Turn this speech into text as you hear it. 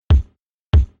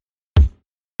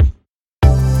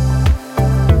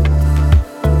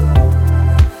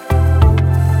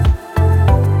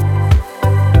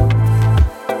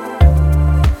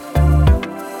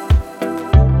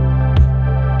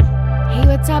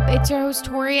up? It's your host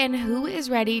Tori, and who is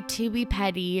ready to be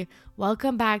petty?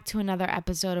 Welcome back to another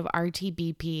episode of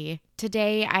RTBP.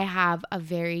 Today I have a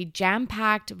very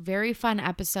jam-packed, very fun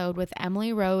episode with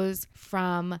Emily Rose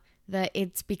from the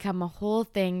It's Become a Whole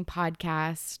Thing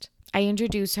podcast. I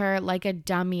introduce her like a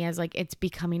dummy as like it's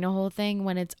becoming a whole thing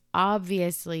when it's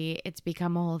obviously it's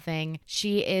become a whole thing.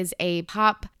 She is a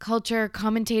pop culture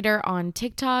commentator on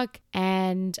TikTok,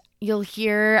 and you'll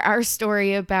hear our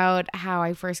story about how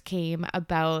I first came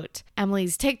about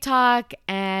Emily's TikTok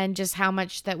and just how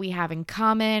much that we have in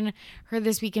common. Her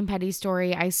This Week in Petty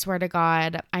story, I swear to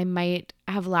God, I might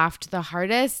have laughed the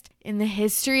hardest in the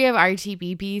history of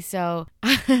RTBP, so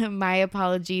my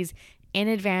apologies in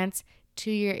advance to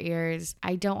your ears.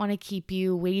 I don't want to keep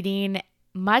you waiting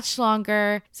much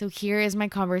longer. So here is my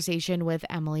conversation with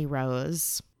Emily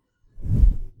Rose.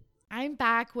 I'm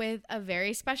back with a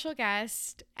very special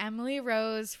guest, Emily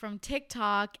Rose from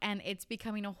TikTok, and It's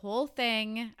Becoming a Whole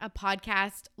Thing, a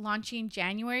podcast launching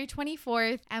January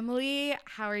 24th. Emily,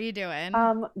 how are you doing?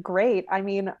 Great. I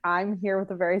mean, I'm here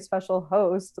with a very special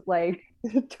host, like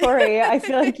Tori. I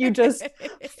feel like you just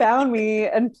found me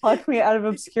and plucked me out of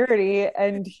obscurity,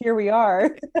 and here we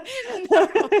are. No,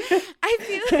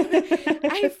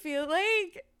 I feel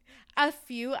like a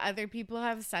few other people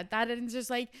have said that, and it's just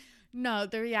like, no,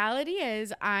 the reality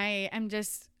is I am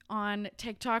just on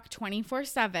TikTok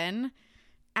 24/7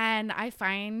 and I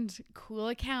find cool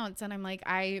accounts and I'm like,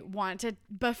 I want to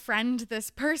befriend this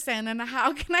person, and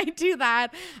how can I do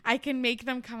that? I can make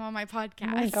them come on my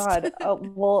podcast. Oh my God. Oh,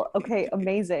 well, okay,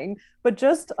 amazing. But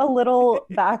just a little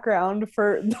background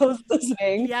for those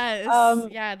listening. Yes.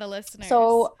 Yeah, the listeners.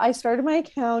 So I started my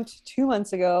account 2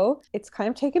 months ago. It's kind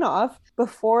of taken off.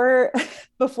 Before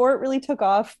it really took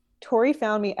off, Tori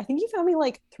found me. I think you found me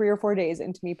like 3 or 4 days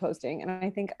into me posting, and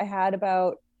I think I had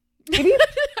about maybe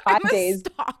 5 I'm days.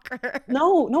 Stalker.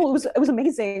 No, it was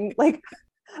amazing. Like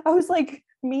I was like,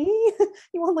 me,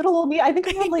 you want little old me? I think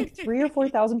I had like 3 or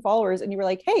 4,000 followers, and you were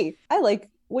like, hey, I like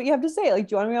what you have to say. Like,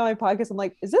 do you want to be on my podcast? I'm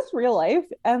like, is this real life?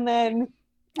 And then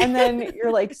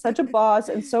you're like such a boss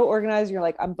and so organized. You're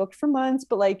like, I'm booked for months,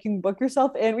 but like you can book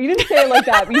yourself in. You didn't say it like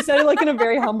that, but you said it like in a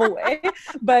very humble way.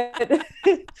 But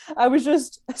I was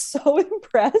just so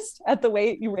impressed at the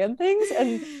way you ran things,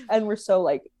 and we're so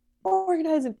like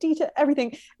organized and detailed,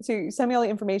 everything. So you send me all the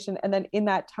information, and then in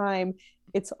that time,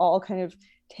 it's all kind of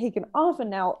taken off, and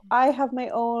now I have my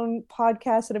own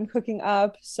podcast that I'm cooking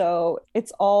up. So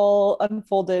it's all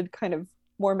unfolded kind of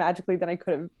more magically than I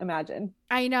could have imagined.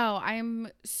 I know. I'm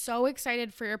so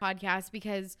excited for your podcast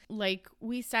because, like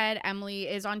we said, Emily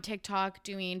is on TikTok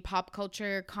doing pop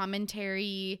culture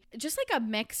commentary, just like a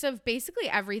mix of basically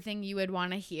everything you would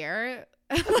want to hear.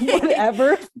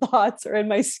 Whatever thoughts are in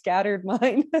my scattered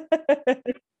mind.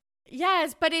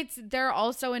 Yes, but they're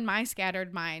also in my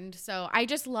scattered mind. So I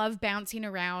just love bouncing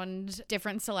around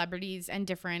different celebrities and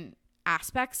different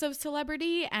aspects of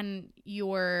celebrity, and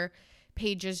your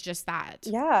page is just that.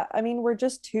 Yeah, I mean, we're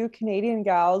just two Canadian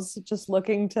gals just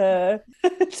looking to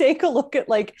take a look at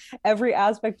like every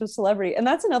aspect of celebrity. And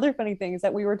that's another funny thing, is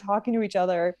that we were talking to each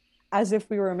other as if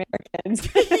we were Americans.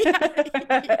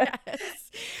 Yes.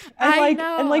 And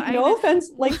no offense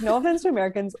to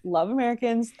Americans, love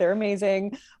Americans, they're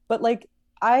amazing, but like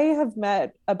I have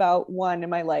met about one in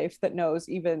my life that knows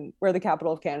even where the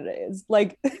capital of Canada is.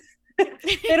 Like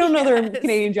they don't know their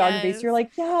Canadian geography. Yes. So you're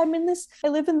like, yeah, I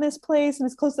live in this place and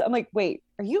it's close to, I'm like, wait,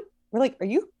 are you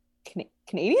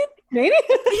Canadian? Yeah.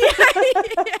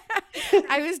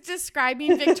 I was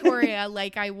describing Victoria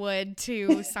like I would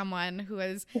to someone who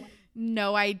has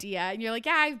no idea, and you're like,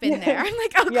 yeah, I've been there. I'm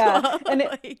like, oh, yeah. Cool. And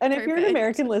and if you're an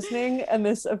American listening and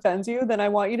this offends you, then I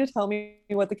want you to tell me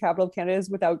what the capital of Canada is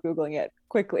without Googling it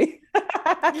quickly.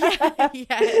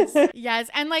 Yes.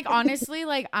 And like, honestly,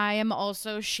 like I am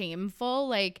also shameful.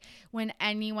 Like when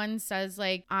anyone says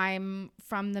like I'm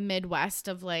from the Midwest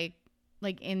of like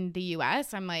in the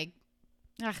US, I'm like,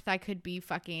 ugh, that could be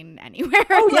fucking anywhere.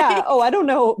 Oh yeah. Oh, I don't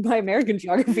know my American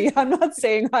geography. I'm not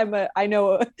saying I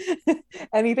know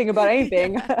anything about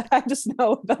anything. Yeah. I just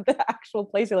know about the actual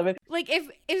place I live in. Like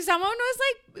if someone was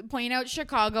like pointing out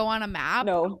Chicago on a map,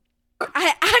 no,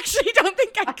 I actually don't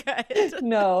think I could.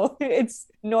 No, it's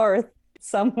north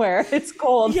somewhere. It's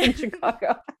cold in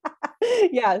Chicago.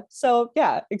 Yeah. So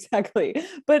yeah, exactly.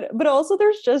 But also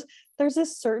there's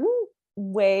this certain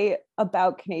way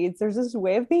about Canadians. There's this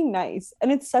way of being nice,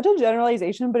 and it's such a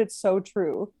generalization, but it's so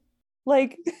true.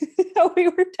 Like we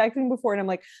were texting before and I'm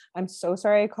like, I'm so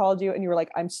sorry I called you. And you were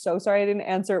like, I'm so sorry I didn't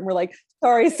answer. And we're like,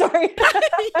 sorry.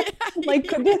 Like,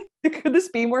 could this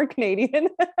be more Canadian?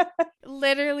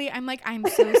 Literally, I'm like, I'm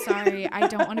so sorry. I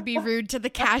don't want to be rude to the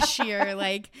cashier,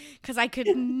 like, because I could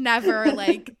never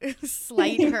like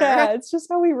slight her. Yeah, it's just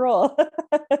how we roll.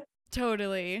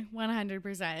 Totally,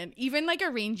 100%. Even like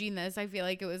arranging this, I feel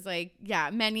like it was like, yeah,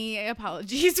 many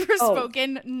apologies were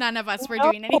spoken. None of us were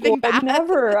doing anything bad.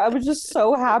 Never. I was just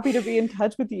so happy to be in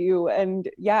touch with you. And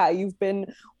yeah, you've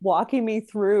been walking me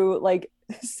through like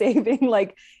saving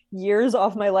like years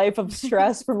off my life of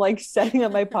stress from like setting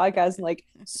up my podcast and like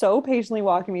so patiently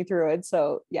walking me through it.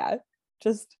 So yeah,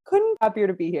 just couldn't be happier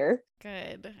to be here.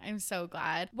 Good. I'm so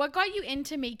glad. What got you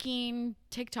into making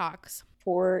TikToks?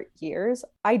 For years,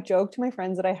 I joke to my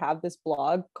friends that I have this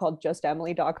blog called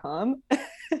justemily.com.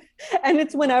 And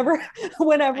it's whenever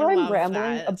I'm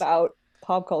rambling about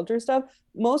pop culture stuff,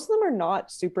 most of them are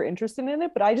not super interested in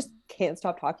it, but I just can't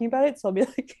stop talking about it. So I'll be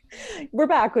like, we're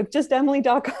back with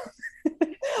justemily.com.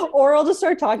 Or I'll just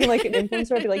start talking like an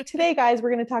influencer. I'll be like, today guys,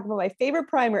 we're going to talk about my favorite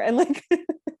primer. And like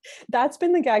that's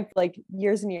been the gag for like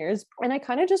years and years. And I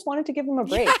kind of just wanted to give them a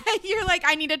break. Yeah, you're like,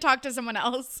 I need to talk to someone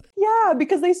else. Yeah,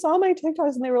 because they saw my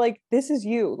TikToks and they were like, this is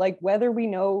you. Like, whether we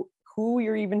know who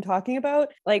you're even talking about,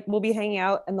 like we'll be hanging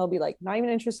out and they'll be like, not even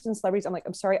interested in celebrities. I'm like,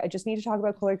 I'm sorry, I just need to talk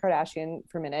about Khloe Kardashian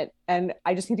for a minute. And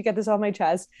I just need to get this off my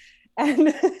chest.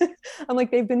 And I'm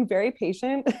like, they've been very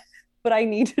patient, but I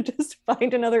need to just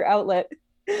find another outlet.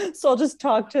 So I'll just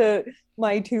talk to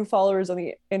my 2 followers on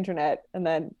the internet, and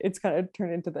then it's kind of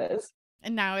turned into this.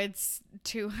 And now it's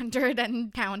 200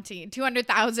 and counting,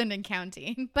 200,000 and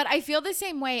counting. But I feel the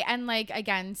same way. And like,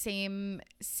 again, same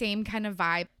kind of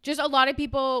vibe. Just a lot of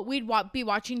people, we'd be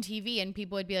watching TV and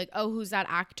people would be like, oh, who's that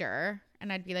actor?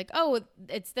 And I'd be like, oh,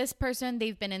 it's this person.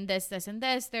 They've been in this, and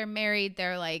this. They're married.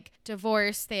 They're like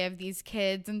divorced. They have these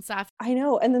kids and stuff. I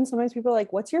know. And then sometimes people are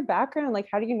like, what's your background? Like,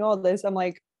 how do you know all this? I'm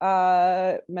like,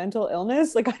 mental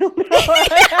illness. Like, I don't know.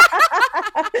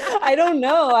 I don't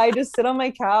know. I just sit on my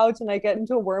couch and I get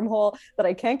into a wormhole that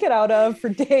I can't get out of for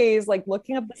days, like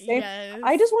looking up the same. Yes.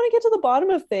 I just want to get to the bottom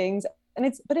of things. And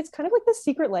it's kind of like the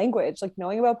secret language, like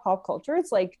knowing about pop culture.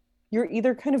 It's like, you're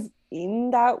either kind of in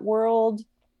that world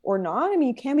or not. I mean,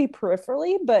 you can be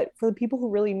peripherally, but for the people who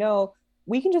really know,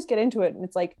 we can just get into it. And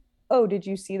it's like, oh, did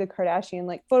you see the Kardashian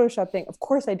like Photoshop thing? Of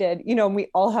course I did. You know, and we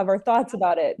all have our thoughts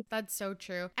about it. That's so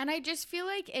true. And I just feel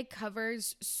like it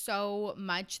covers so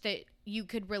much that you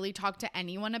could really talk to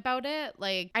anyone about it.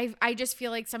 Like, I just feel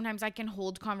like sometimes I can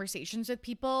hold conversations with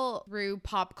people through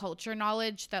pop culture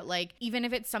knowledge that, like, even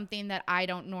if it's something that I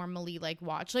don't normally like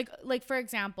watch, like for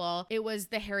example, it was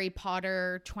the Harry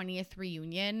Potter 20th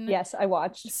reunion. Yes, I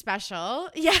watched. Special.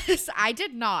 Yes, I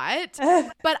did not.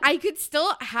 But I could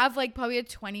still have like probably a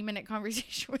 20-minute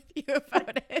conversation with you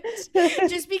about it.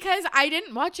 Just because I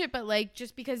didn't watch it, but like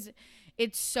just because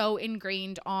it's so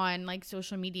ingrained on like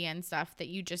social media and stuff that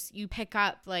you pick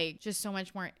up like just so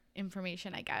much more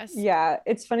information, I guess. Yeah,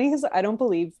 it's funny because I don't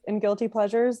believe in guilty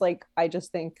pleasures. Like, I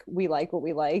just think we like what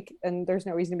we like and there's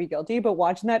no reason to be guilty, but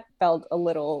watching that felt a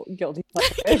little guilty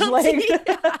pleasure. Like,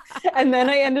 yeah. And then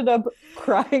I ended up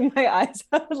crying my eyes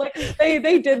out. Like,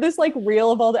 they did this like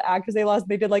reel of all the actors they lost.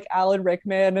 They did like Alan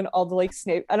Rickman and all the like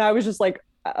Snape, and I was just like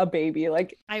a baby.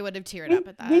 Like, I would have teared up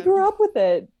at that. We grew up with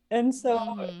it. And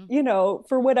so, you know,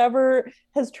 for whatever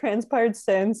has transpired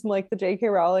since, like the J.K.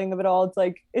 Rowling of it all, it's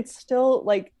like, it's still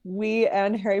like we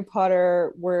and Harry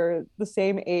Potter were the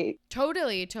same age.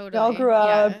 Totally. We all grew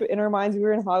up in our minds. We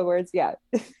were in Hogwarts. Yeah.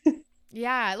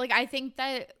 Yeah. Like, I think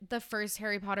that the first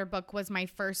Harry Potter book was my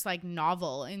first like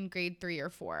novel in grade 3 or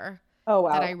 4. Oh,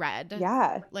 wow. That I read.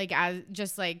 Yeah. Like, as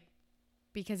just like,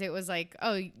 because it was like,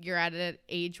 oh, you're at an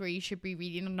age where you should be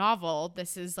reading a novel.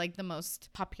 This is like the most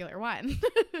popular one.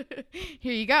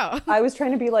 Here you go. I was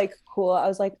trying to be like cool. I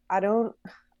was like, I'm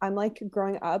like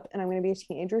growing up and I'm going to be a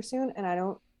teenager soon. And I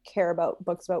don't care about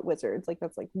books about wizards. Like,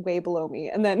 that's like way below me.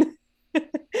 And then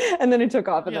it took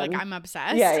off. And you're then, like, I'm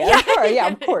obsessed. Yeah. Sorry. Yeah,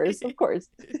 of course.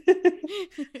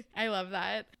 I love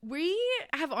that. We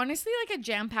have honestly like a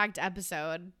jam-packed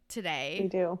episode today. We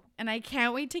do. And I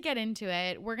can't wait to get into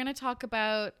it. We're going to talk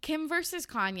about Kim versus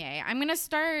Kanye. I'm going to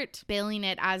start billing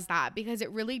it as that because it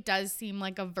really does seem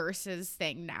like a versus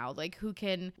thing now, like who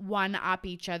can one-up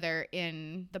each other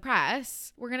in the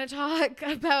press. We're going to talk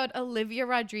about Olivia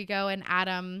Rodrigo and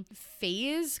Adam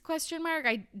Faze, ?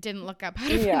 I didn't look up how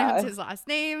to pronounce his last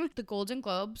name. The Golden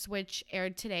Globes, which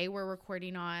aired today, we're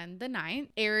recording on the 9th,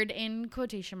 aired in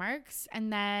quotation marks.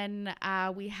 And then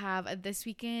we have a This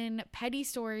Week in Petty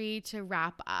Stories story to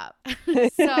wrap up.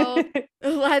 So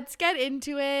let's get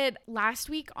into it. Last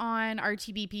week on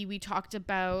RTBP, we talked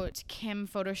about Kim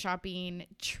photoshopping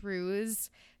True's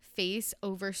face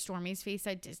over Stormi's face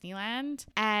at Disneyland.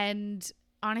 And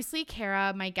honestly,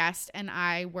 Kara, my guest, and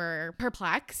I were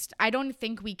perplexed. I don't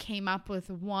think we came up with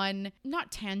one,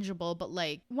 not tangible, but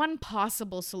like one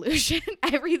possible solution.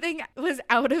 Everything was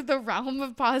out of the realm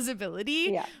of possibility.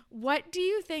 Yeah. What do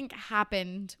you think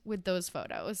happened with those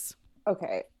photos?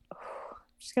 Okay. I'm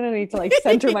just gonna need to like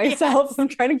center myself. Yes. I'm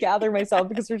trying to gather myself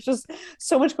because there's just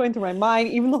so much going through my mind.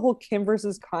 Even the whole Kim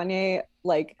versus Kanye,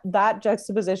 like that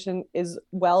juxtaposition is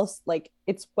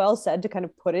it's well said to kind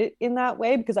of put it in that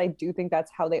way, because I do think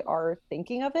that's how they are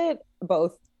thinking of it,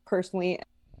 both personally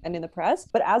and in the press.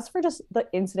 But as for just the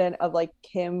incident of like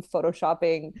Kim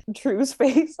photoshopping True's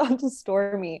face onto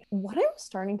Stormi, what I'm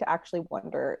starting to actually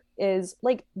wonder is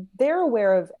like they're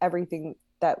aware of everything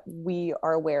that we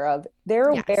are aware of. They're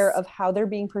aware of how they're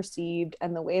being perceived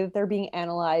and the way that they're being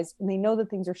analyzed. And they know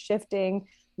that things are shifting.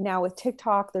 Now with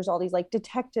TikTok, there's all these like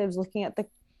detectives looking at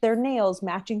their nails,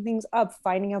 matching things up,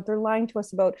 finding out they're lying to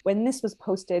us about when this was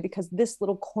posted because this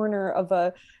little corner of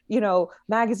a,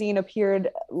 magazine appeared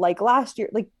like last year.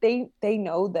 Like they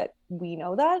know that we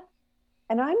know that.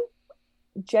 And I'm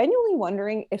genuinely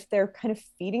wondering if they're kind of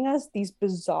feeding us these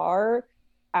bizarre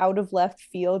out of left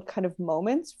field kind of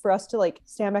moments for us to like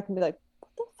stand back and be like,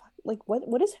 what the fuck? Like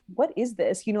what is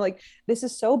this? Like this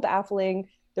is so baffling.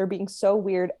 They're being so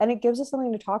weird. And it gives us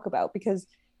something to talk about because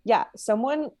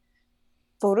someone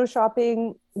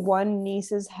photoshopping one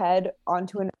niece's head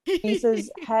onto a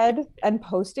niece's head and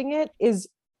posting it is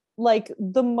like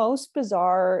the most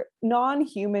bizarre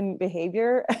non-human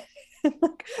behavior.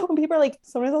 Like when people are like,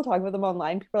 sometimes I'll talk about them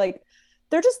online, people are like,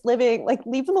 they're just living, like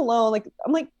leave them alone. Like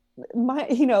I'm like,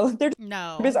 they're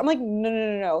no. I'm like,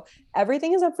 no.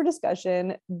 Everything is up for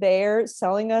discussion. They're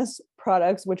selling us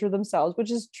products, which are themselves,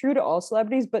 which is true to all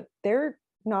celebrities, but they're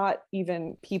not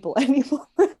even people anymore.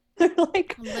 They're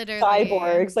like literally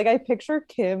cyborgs. Like I picture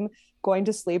Kim going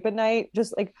to sleep at night,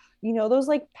 just like, those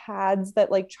like pads that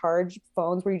like charge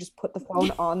phones where you just put the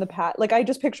phone on the pad. Like I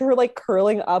just picture her like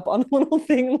curling up on a little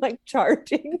thing, like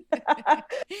charging.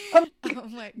 Oh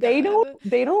my God.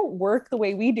 They don't work the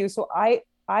way we do. So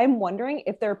I'm wondering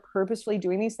if they're purposefully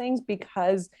doing these things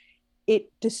because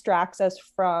it distracts us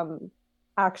from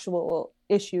actual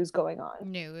issues going on.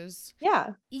 News.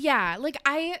 Yeah. Like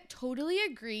I totally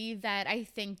agree that I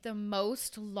think the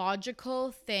most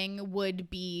logical thing would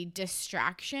be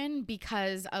distraction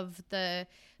because of the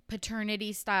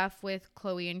paternity stuff with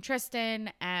Khloe and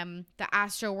Tristan. The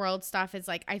Astroworld stuff is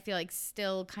like, I feel like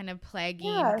still kind of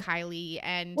plaguing Kylie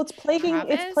and it's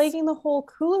plaguing the whole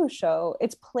Hulu show.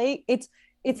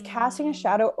 It's casting a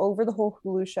shadow over the whole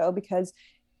Hulu show because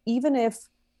even if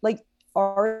like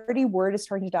already word is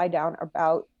starting to die down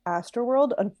about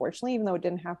Astroworld, unfortunately, even though it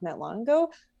didn't happen that long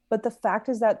ago, but the fact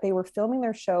is that they were filming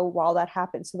their show while that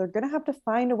happened. So they're going to have to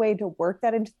find a way to work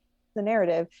that into the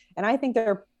narrative. And I think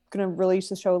they're going to release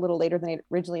the show a little later than they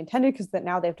originally intended because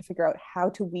now they have to figure out how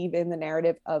to weave in the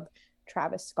narrative of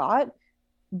Travis Scott.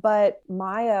 But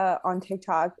Maya on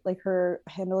TikTok, like her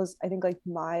handle is, I think, like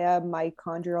Maya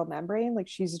mitochondrial membrane. Like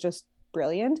she's just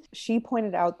brilliant. She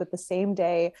pointed out that the same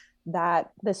day that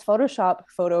this Photoshop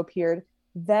photo appeared,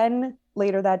 then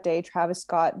later that day, Travis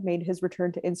Scott made his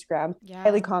return to Instagram.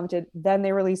 Kylie commented, then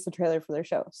they released the trailer for their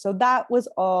show. So that was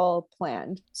all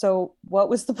planned. So what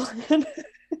was the plan?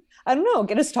 I don't know.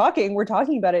 Get us talking. We're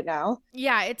talking about it now.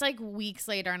 Yeah, it's like weeks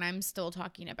later and I'm still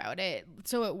talking about it.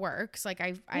 So it works. Like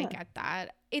I get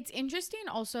that. It's interesting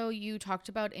also you talked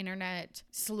about internet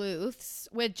sleuths,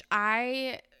 which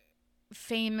I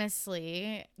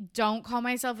famously don't call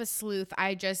myself a sleuth.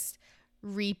 I just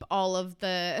reap all of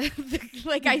the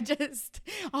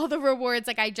all the rewards.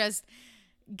 Like I just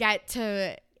get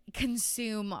to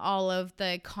consume all of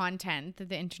the content that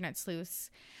the internet sleuths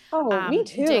me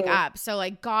too. dig up. So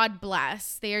like God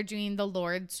bless, they are doing the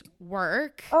Lord's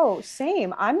work. Oh,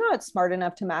 same. I'm not smart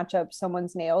enough to match up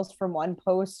someone's nails from one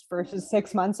post versus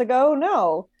 6 months ago.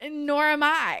 No, nor am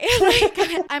I.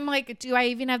 Like I'm like, do I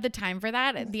even have the time for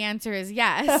that? The answer is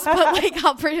yes, but like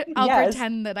I'll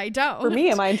pretend that I don't. For me,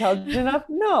 am I intelligent enough?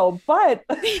 No, but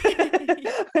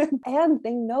and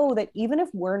they know that even if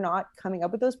we're not coming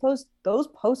up with those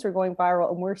posts are going viral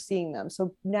and we're seeing them.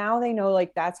 So now they know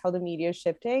like that's how the media is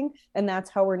shifting. And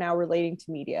that's how we're now relating to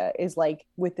media, is like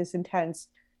with this intense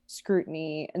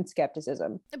scrutiny and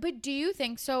skepticism. But do you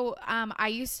think so? I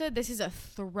used to, this is a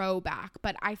throwback,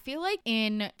 but I feel like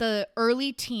in the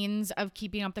early teens of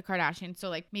Keeping Up the Kardashians, so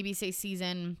like maybe say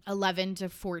season 11 to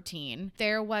 14,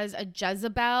 there was a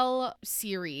Jezebel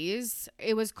series.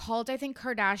 It was called, I think,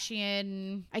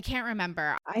 Kardashian, I can't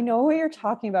remember. I know what you're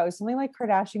talking about. It was something like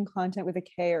Kardashian content with a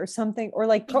K or something, or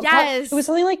like yes, it was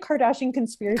something like Kardashian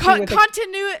conspiracy with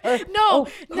continuity. No,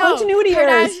 continuity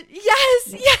errors.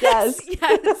 Yes.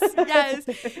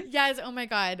 Oh my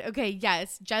God. Okay.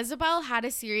 Yes. Jezebel had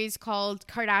a series called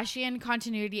Kardashian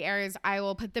Continuity Errors. I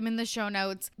will put them in the show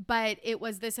notes, but it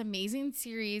was this amazing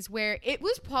series where it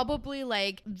was probably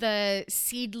like the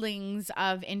seedlings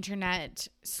of internet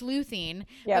sleuthing.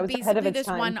 Yeah, but it was ahead of its this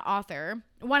time. One author,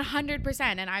 100%.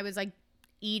 And I was like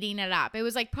eating it up. It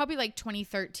was like probably like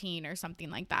 2013 or something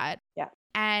like that. Yeah.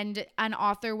 And an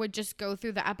author would just go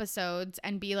through the episodes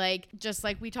and be like, just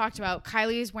like we talked about,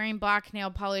 Kylie is wearing black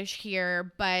nail polish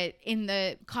here, but in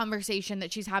the conversation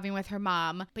that she's having with her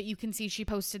mom, but you can see she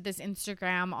posted this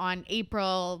Instagram on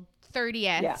April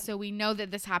 30th. Yeah. So we know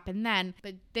that this happened then,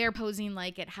 but they're posing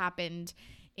like it happened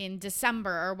in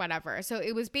December or whatever. So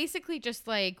it was basically just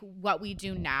like what we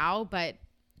do now, but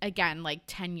again, like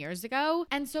 10 years ago.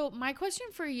 And so my question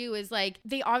for you is like,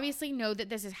 they obviously know that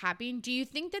this is happening. Do you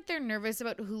think that they're nervous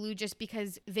about Hulu just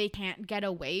because they can't get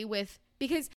away with,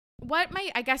 because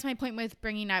I guess my point with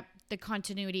bringing up the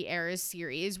Continuity Errors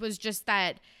series was just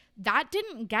that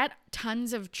didn't get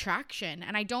tons of traction.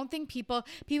 And I don't think people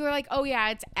are like, oh yeah,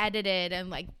 it's edited, and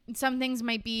like some things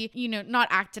might be, not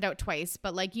acted out twice,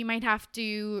 but like you might have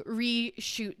to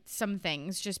reshoot some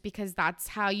things just because that's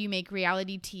how you make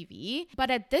reality TV. But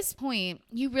at this point,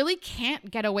 you really can't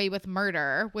get away with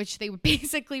murder, which they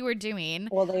basically were doing.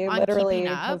 Well, they literally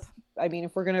have, I mean,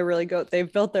 if we're going to really go,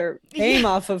 they've built their name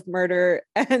off of murder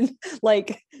and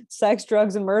like sex,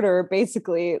 drugs, and murder,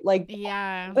 basically. Like,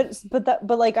 yeah.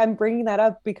 But like, I'm bringing that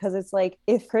up because it's like,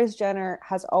 if Kris Jenner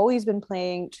has always been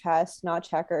playing chess, not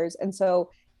checkers. And so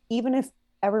even if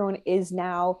everyone is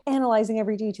now analyzing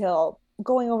every detail,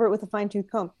 going over it with a fine tooth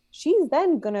comb, she's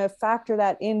then going to factor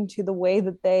that into the way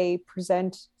that they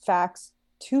present facts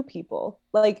to people.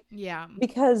 Like, yeah,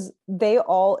 because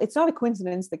it's not a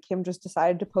coincidence that Kim just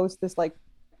decided to post this like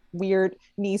weird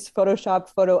niece photoshopped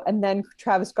photo, and then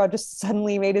Travis Scott just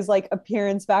suddenly made his like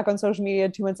appearance back on social media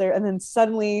 2 months later, and then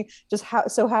suddenly just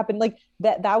so happened like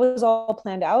that was all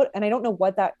planned out. And I don't know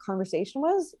what that conversation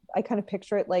was. I kind of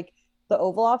picture it like the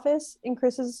Oval Office in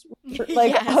Chris's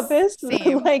like yes, office,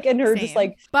 like, and her just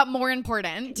like, but more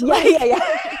important. Yeah.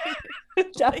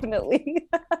 Definitely.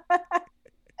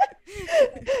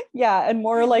 Yeah, and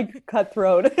more like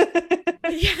cutthroat.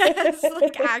 Yes,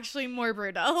 like actually more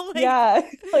brutal. Like, yeah,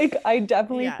 like I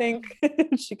definitely think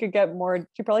she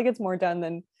probably gets more done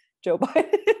than Joe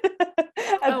Biden.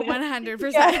 Oh,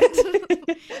 100%.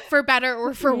 Yeah. For better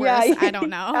or for worse, I don't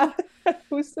know. Yeah.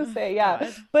 Who's to say?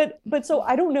 Yeah. But so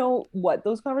I don't know what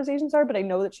those conversations are, but I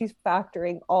know that she's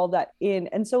factoring all that in.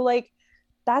 And so like,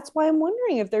 that's why I'm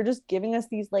wondering if they're just giving us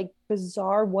these like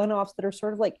bizarre one-offs that are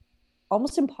sort of like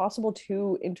almost impossible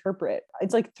to interpret.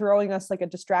 It's like throwing us like a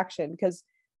distraction, because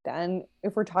then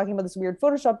if we're talking about this weird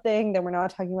Photoshop thing, then we're not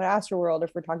talking about Astroworld.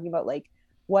 If we're talking about like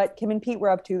what Kim and Pete were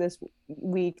up to this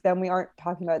week, then we aren't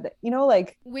talking about that,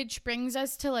 like. Which brings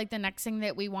us to like the next thing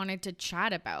that we wanted to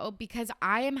chat about, because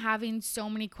I am having so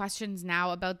many questions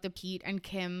now about the Pete and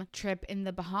Kim trip in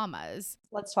the Bahamas.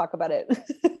 Let's talk about it.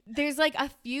 There's like a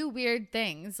few weird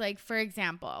things. Like, for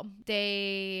example,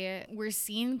 they were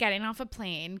seen getting off a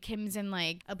plane. Kim's in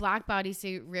like a black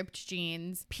bodysuit, ripped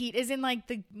jeans. Pete is in like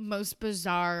the most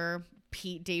bizarre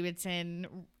Pete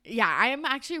Davidson. Yeah, I am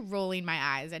actually rolling my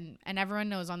eyes, and everyone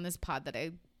knows on this pod that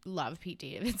I love Pete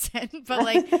Davidson, but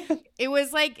like it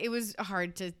was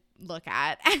hard to look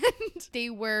at. And they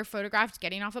were photographed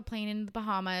getting off a plane in the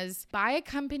Bahamas by a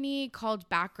company called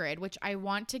Backgrid, which I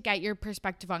want to get your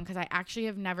perspective on because I actually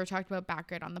have never talked about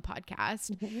Backgrid on the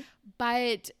podcast. Mm-hmm.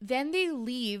 But then they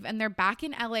leave and they're back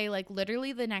in LA like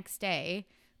literally the next day,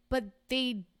 but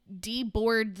they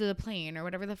deboard the plane or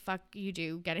whatever the fuck you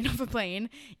do getting off a plane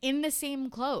in the same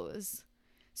clothes.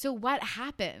 So what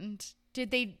happened?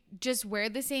 Did they just wear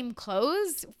the same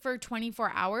clothes for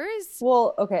 24 hours?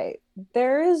 Well, okay.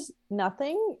 There is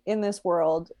nothing in this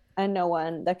world and no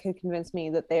one that could convince me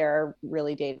that they are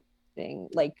really dating,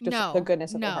 like just the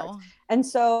goodness of their hearts. And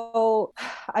so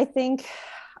I think,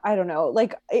 I don't know,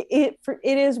 like it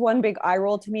is one big eye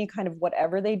roll to me, kind of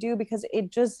whatever they do, because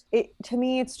to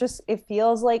me, it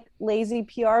feels like lazy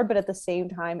PR, but at the same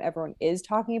time, everyone is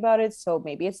talking about it. So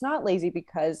maybe it's not lazy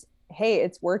because hey,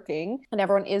 it's working and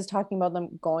everyone is talking about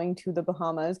them going to the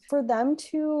Bahamas. For them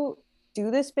to do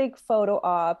this big photo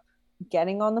op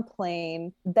getting on the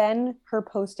plane, then her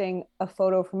posting a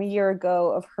photo from a year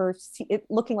ago of her it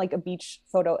looking like a beach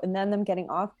photo, and then them getting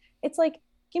off. It's like,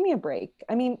 give me a break.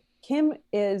 I mean, Kim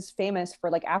is famous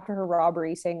for like after her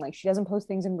robbery saying like she doesn't post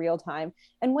things in real time.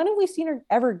 And when have we seen her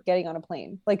ever getting on a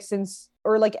plane? Like since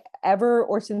or like ever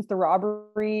or since the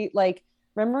robbery? Like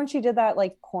remember when she did that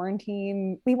like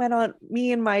quarantine? We went on,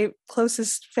 me and my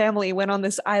closest family went on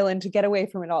this island to get away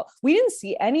from it all. We didn't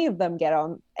see any of them get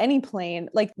on any plane.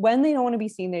 Like when they don't want to be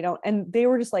seen, they don't. And they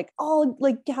were just like all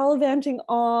like gallivanting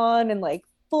on and like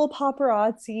full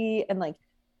paparazzi and like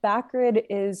Backgrid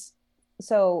is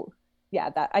so yeah,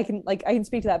 that I can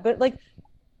speak to that. But like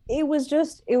it was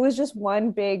just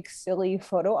one big silly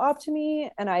photo op to me.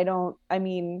 And I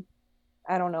mean,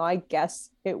 I don't know. I guess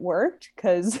it worked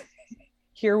because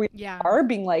here we are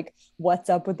being like, what's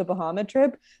up with the Bahama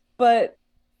trip? But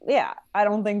yeah, I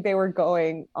don't think they were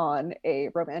going on a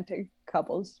romantic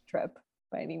couples trip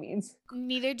by any means.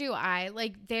 Neither do I.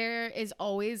 Like there is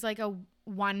always like a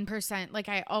 1%, like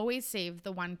I always save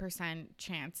the 1%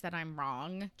 chance that I'm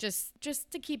wrong just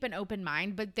to keep an open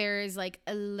mind, but there is like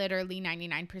a literally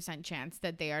 99% chance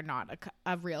that they are not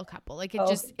a real couple. Like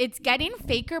it's getting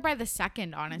faker by the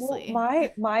second, honestly. Well,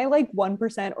 my like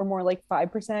 1% or more like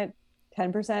 5%,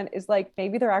 10% is like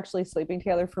maybe they're actually sleeping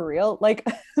together for real, like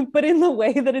but in the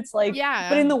way that it's like,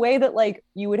 but in the way that like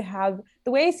you would have,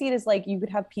 the way I see it is like you could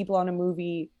have people on a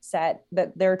movie set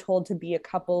that they're told to be a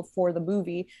couple for the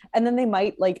movie, and then they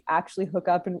might like actually hook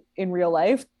up in real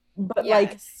life, but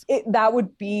like that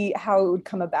would be how it would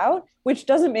come about, which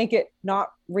doesn't make it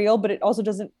not real, but it also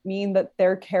doesn't mean that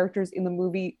their characters in the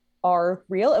movie are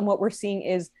real, and what we're seeing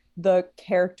is the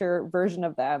character version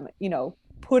of them, you know,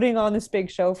 putting on this big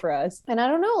show for us. And I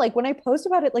don't know, like when I post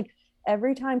about it, like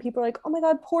every time people are like, oh my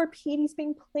God, poor Pete, he's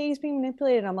being played, he's being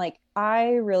manipulated. And I'm like,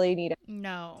 I really need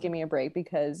to give me a break,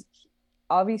 because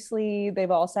obviously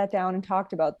they've all sat down and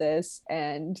talked about this,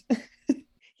 and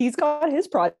he's got his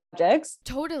projects.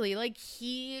 Totally. Like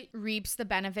he reaps the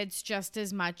benefits just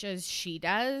as much as she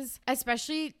does.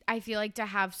 Especially, I feel like to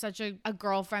have such a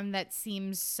girlfriend that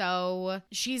seems so,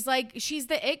 she's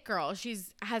the it girl.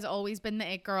 Has always been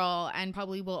the it girl and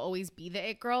probably will always be the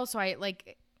it girl. So I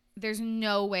like, there's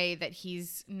no way that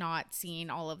he's not seeing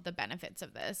all of the benefits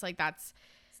of this. Like that's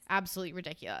absolutely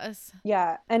ridiculous.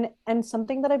 Yeah. And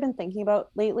something that I've been thinking about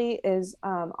lately is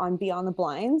on Beyond the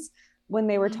Blinds, when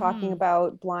they were talking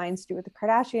about blinds to do with the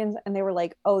Kardashians, and they were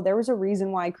like, oh, there was a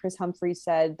reason why Kris Humphries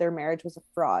said their marriage was a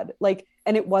fraud. Like,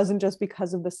 and it wasn't just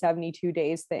because of the 72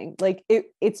 days thing. Like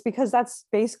it's because that's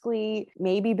basically,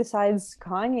 maybe besides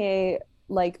Kanye,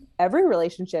 like every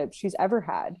relationship she's ever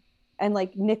had. And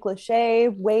like Nick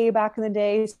Lachey way back in the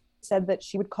day said that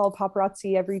she would call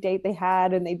paparazzi every date they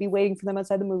had, and they'd be waiting for them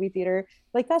outside the movie theater.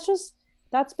 Like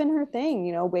that's been her thing,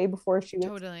 you know, way before she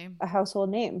was a household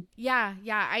name. Yeah.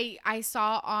 I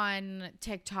saw on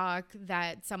TikTok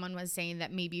that someone was saying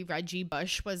that maybe Reggie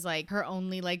Bush was like her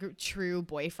only like true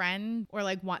boyfriend, or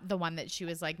like the one that she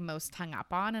was like most hung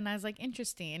up on. And I was like,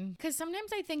 interesting. Because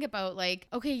sometimes I think about like,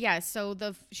 okay, yeah, so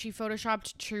she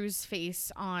photoshopped True's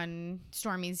face on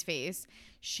Stormi's face.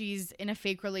 She's in a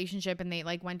fake relationship and they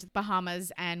like went to the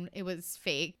Bahamas and it was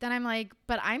fake. Then I'm like,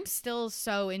 but I'm still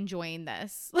so enjoying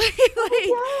this.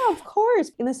 Yeah, of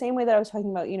course. In the same way that I was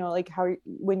talking about, you know, like how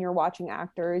when you're watching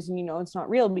actors and you know it's not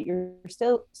real, but you're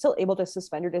still able to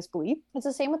suspend your disbelief. It's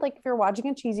the same with like if you're watching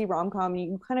a cheesy rom-com and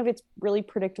you kind of, it's really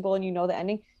predictable and you know the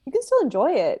ending, you can still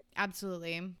enjoy it.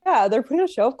 Absolutely. Yeah, they're putting a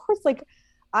show. Of course, like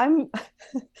I'm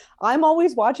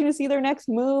always watching to see their next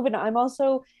move, and I'm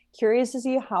also curious to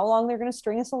see how long they're going to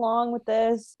string us along with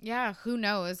this. Yeah, who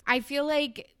knows? I feel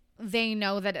like they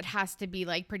know that it has to be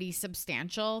like pretty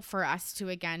substantial for us to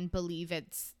again believe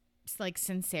it's like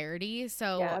sincerity.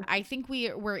 So yeah. I think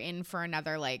we're in for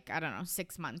another like, I don't know,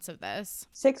 6 months of this.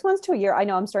 6 months to a year. I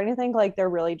know, I'm starting to think like they're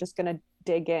really just going to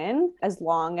dig in as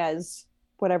long as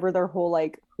whatever their whole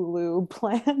like Hulu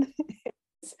plan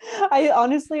is.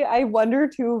 I wonder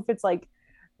too if it's like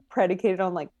predicated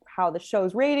on like how the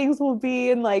show's ratings will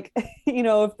be, and like, you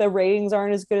know, if the ratings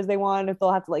aren't as good as they want, if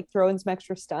they'll have to like throw in some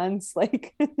extra stunts.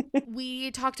 Like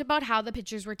we talked about how the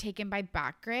pictures were taken by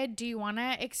Backgrid. Do you want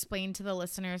to explain to the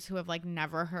listeners who have like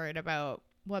never heard about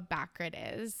what Backgrid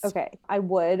is? Okay, I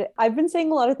would. I've been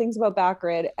saying a lot of things about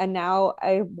Backgrid, and now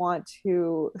I want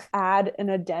to add an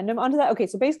addendum onto that. Okay,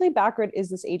 so basically Backgrid is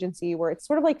this agency where it's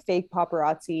sort of like fake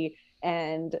paparazzi,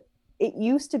 and it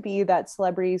used to be that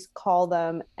celebrities call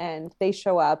them and they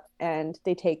show up and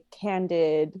they take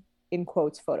candid, in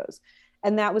quotes, photos.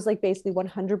 And that was like basically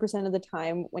 100% of the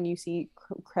time when you see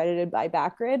credited by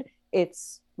Backgrid,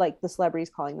 it's like the celebrities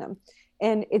calling them.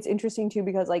 And it's interesting too,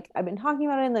 because like I've been talking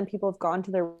about it and then people have gone to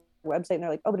their website and they're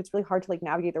like, oh, but it's really hard to like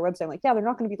navigate their website. I'm like, yeah, they're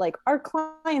not going to be like, our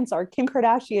clients are Kim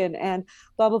Kardashian and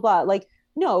blah, blah, blah. Like,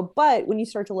 no, but when you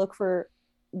start to look for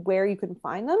where you can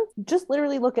find them, just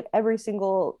literally look at every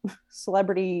single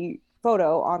celebrity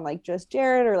photo on like Just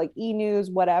Jared or like E!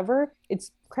 News, whatever.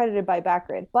 It's credited by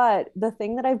Backgrid. But the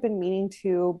thing that I've been meaning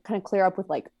to kind of clear up with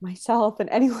like myself and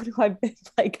anyone who I've been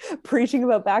like preaching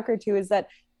about Backgrid to is that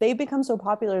they become so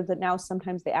popular that now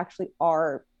sometimes they actually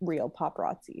are real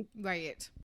paparazzi. Right.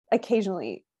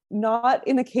 Occasionally, not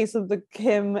in the case of the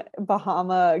Kim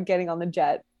Bahama getting on the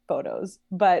jet photos,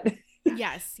 but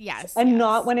yes. And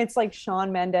not when it's like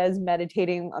Shawn Mendes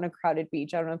meditating on a crowded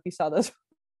beach. I don't know if you saw those.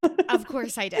 Of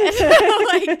course I did.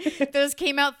 Like those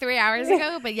came out 3 hours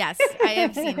ago, but yes, I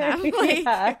have seen them. Like,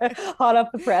 yeah. Hot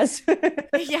off the press.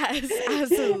 Yes,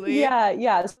 absolutely.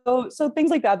 Yeah. So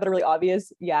things like that are really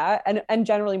obvious. Yeah. And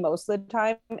generally most of the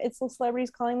time it's the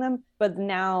celebrities calling them, but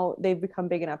now they've become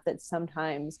big enough that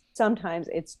sometimes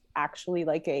it's actually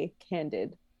like a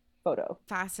candid photo.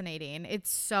 Fascinating.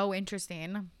 It's so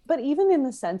interesting. But even in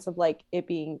the sense of like it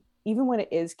being, even when it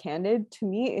is candid, to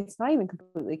me, it's not even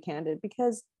completely candid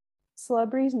because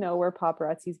celebrities know where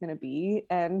paparazzi is going to be.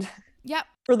 And yep,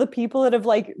 for the people that have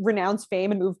like renounced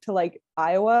fame and moved to like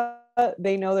Iowa,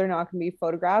 they know they're not going to be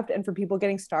photographed. And for people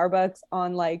getting Starbucks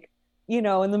on like, you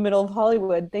know, in the middle of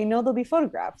Hollywood, they know they'll be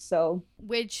photographed. So,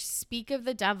 which, speak of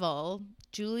the devil,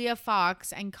 Julia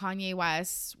Fox and Kanye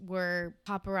West were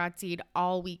paparazzi'd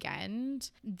all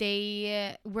weekend.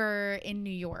 They were in New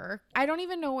York. I don't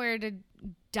even know where to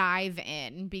dive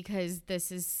in because this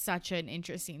is such an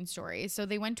interesting story. So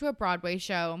they went to a Broadway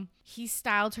show. He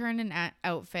styled her in an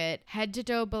outfit, head to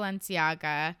toe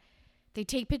Balenciaga. They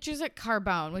take pictures at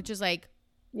Carbone, which is like,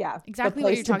 yeah, exactly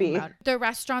what you're talking about. The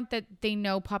restaurant that they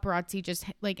know paparazzi just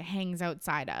like hangs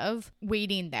outside of,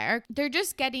 waiting there. They're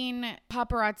just getting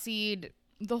paparazzi'd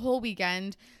the whole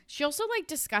weekend. She also like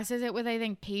discusses it with, I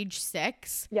think, Page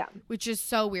Six. Yeah. Which is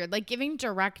so weird. Like giving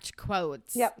direct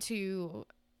quotes yep. to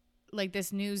like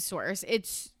this news source.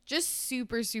 It's just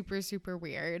super, super, super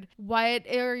weird. What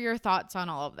are your thoughts on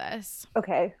all of this?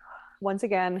 Okay. Once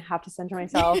again, have to center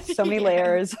myself. So many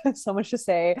layers, so much to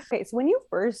say. Okay, so when you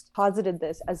first posited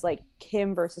this as like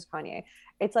Kim versus Kanye,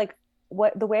 it's like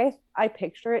what the way I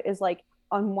picture it is like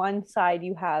on one side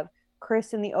you have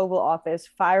Chris in the Oval Office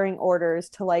firing orders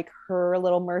to like her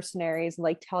little mercenaries and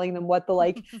like telling them what the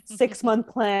like 6-month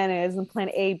plan is and plan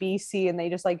A, B, C, and they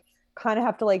just like kind of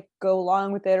have to like go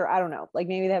along with it, or I don't know, like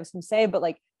maybe they have some say, but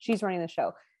like she's running the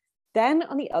show. Then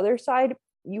on the other side,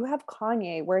 you have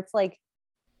Kanye, where it's like,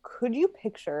 could you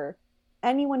picture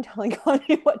anyone telling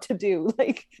Kanye what to do?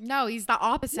 Like, no, he's the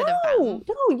opposite of them.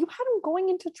 No, you had him going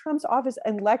into Trump's office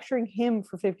and lecturing him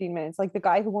for 15 minutes, like the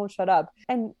guy who won't shut up,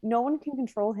 and no one can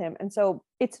control him. And so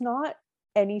it's not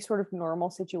any sort of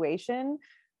normal situation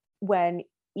when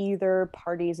either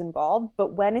party is involved,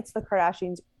 but when it's the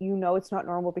Kardashians, you know it's not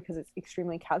normal because it's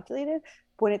extremely calculated.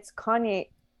 When it's Kanye,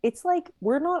 it's like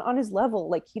we're not on his level.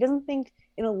 Like he doesn't think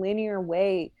in a linear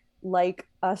way like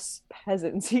us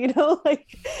peasants, you know, like,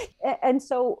 and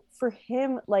so for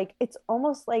him, like it's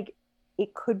almost like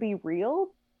it could be real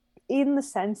in the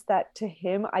sense that to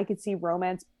him I could see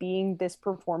romance being this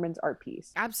performance art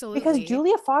piece. Absolutely. Because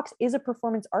Julia Fox is a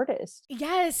performance artist.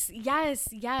 Yes.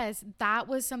 That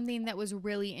was something that was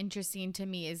really interesting to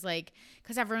me, is like,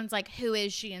 because everyone's like, who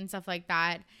is she and stuff like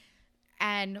that.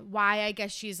 And why I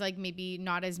guess she's like maybe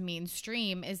not as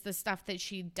mainstream is the stuff that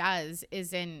she does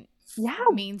isn't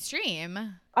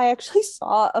mainstream. I actually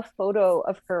saw a photo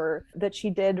of her that she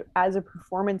did as a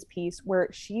performance piece where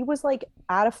she was like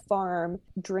at a farm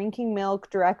drinking milk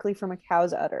directly from a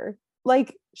cow's udder.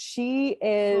 Like she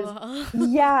is,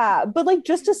 yeah, but like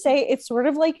just to say, it's sort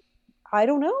of like, I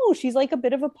don't know, she's like a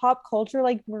bit of a pop culture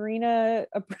like Marina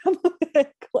Abramovic.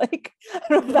 Like I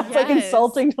don't know if that's like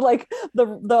insulting to like the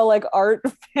like art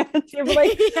fans here, but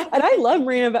like and I love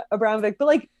Marina Abramovic, but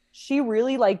like she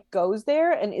really like goes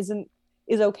there and is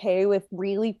okay with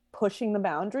really pushing the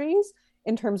boundaries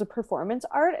in terms of performance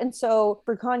art. And so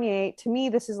for Kanye, to me,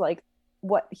 this is like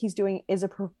what he's doing is a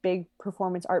big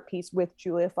performance art piece with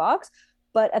Julia Fox,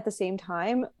 but at the same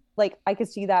time, like I could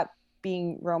see that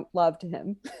being love to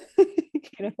him.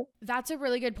 You know? That's a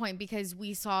really good point, because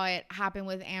we saw it happen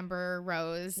with Amber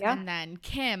Rose and then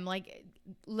Kim, like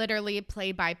literally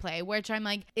play by play, which I'm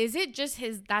like, is it just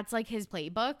that's like his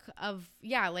playbook of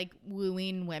like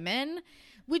wooing women,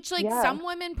 which like some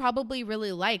women probably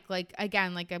really like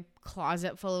again, like a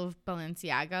closet full of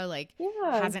Balenciaga, like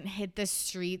hasn't hit the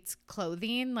streets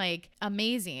clothing, like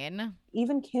amazing.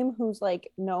 even Kim, who's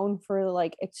like known for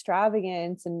like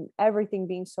extravagance and everything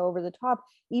being so over the top,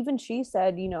 even she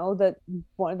said, you know, that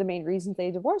one of the main reasons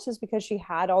they divorced is because she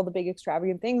had all the big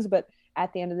extravagant things, but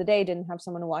at the end of the day didn't have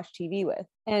someone to watch TV with.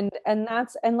 And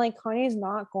that's, and like Kanye's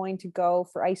not going to go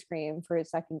for ice cream for his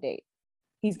second date.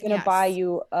 He's going to buy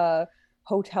you a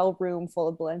hotel room full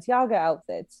of Balenciaga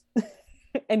outfits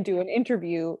and do an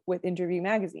interview with Interview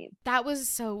Magazine. That was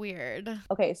so weird.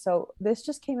 Okay, so this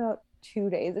just came out 2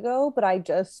 days ago, but I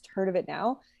just heard of it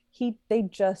now. They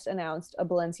just announced a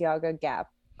Balenciaga Gap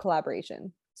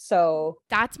collaboration. So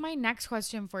that's my next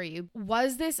question for you.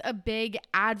 Was this a big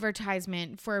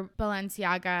advertisement for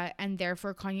Balenciaga and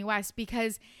therefore Kanye West?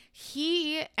 Because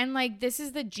he, and like, this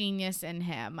is the genius in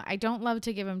him. I don't love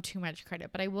to give him too much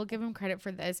credit, but I will give him credit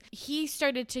for this. He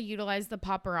started to utilize the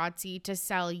paparazzi to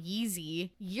sell Yeezy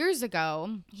years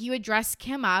ago. He would dress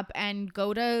Kim up and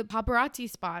go to paparazzi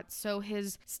spots. So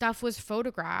his stuff was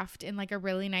photographed in like a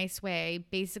really nice way,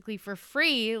 basically for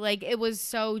free. Like, it was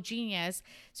so genius.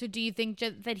 So do you think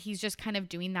that he's just kind of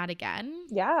doing that again?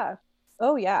 Yeah.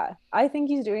 Oh yeah. I think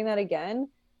he's doing that again.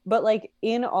 But like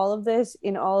in all of this,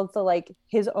 in all of the like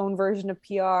his own version of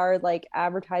PR, like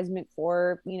advertisement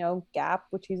for, you know, Gap,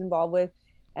 which he's involved with,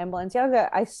 and Balenciaga,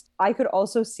 I could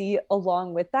also see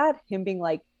along with that him being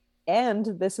like, and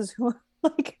this is who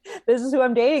like this is who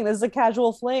I'm dating. This is a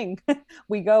casual fling.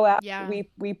 We go out,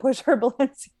 we push our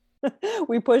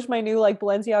we push my new like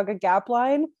Balenciaga Gap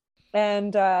line.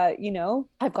 And you know,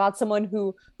 I've got someone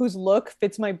whose look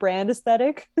fits my brand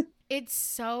aesthetic. It's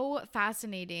so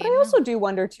fascinating. But I also do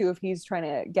wonder too if he's trying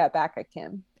to get back at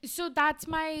Kim. So that's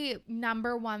my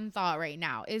number one thought right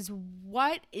now is,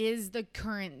 what is the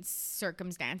current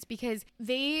circumstance? Because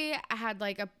they had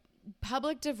like a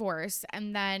public divorce,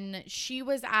 and then she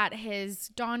was at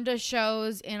his Donda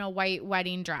shows in a white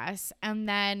wedding dress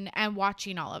and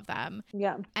watching all of them.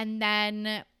 Yeah. And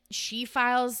then she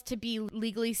files to be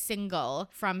legally single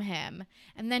from him.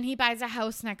 And then he buys a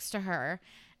house next to her.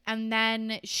 And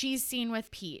then she's seen with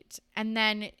Pete. And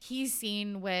then he's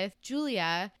seen with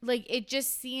Julia. Like, it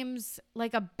just seems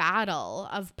like a battle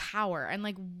of power. And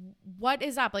like, what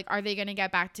is up? Like, are they going to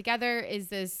get back together? Is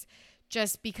this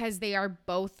just because they are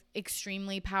both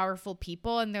extremely powerful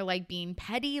people and they're like being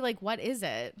petty? Like, what is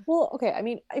it? Well, okay. I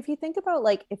mean, if you think about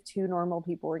like if two normal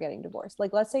people were getting divorced,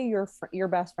 like let's say your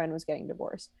best friend was getting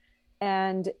divorced,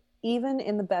 and even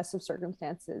in the best of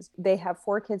circumstances, they have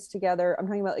 4 kids together. I'm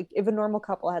talking about like if a normal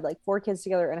couple had like 4 kids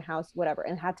together in a house, whatever,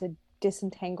 and had to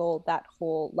disentangle that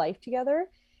whole life together.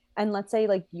 And let's say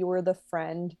like you were the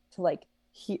friend to like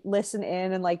listen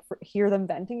in and like hear them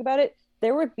venting about it.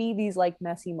 There would be these like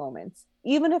messy moments.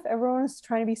 Even if everyone was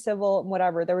trying to be civil and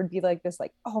whatever, there would be like this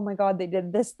like, oh my God, they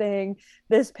did this thing.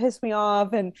 This pissed me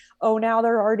off. And oh, now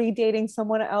they're already dating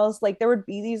someone else. Like there would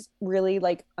be these really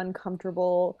like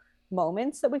uncomfortable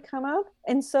moments that would come up.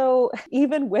 And so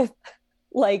even with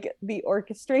like the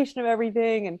orchestration of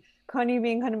everything and Kanye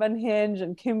being kind of unhinged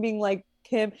and Kim being like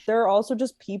Kim, there are also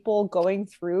just people going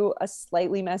through a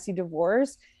slightly messy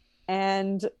divorce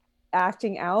and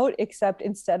acting out, except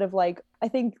instead of like, I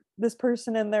think this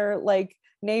person and their like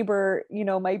neighbor, you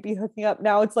know, might be hooking up.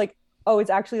 Now it's like, oh, it's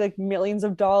actually like millions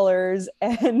of dollars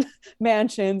and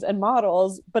mansions and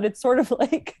models, but it's sort of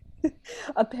like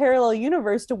a parallel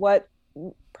universe to what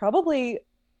probably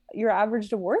your average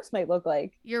divorce might look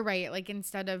like. You're right. Like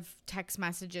instead of text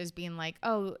messages being like,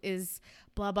 oh, is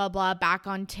blah, blah, blah back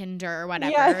on Tinder or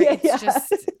whatever.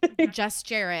 It's just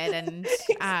Jared and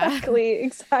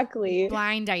exactly.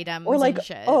 blind items. Or like, and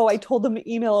shit. Oh, I told them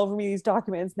to email over me these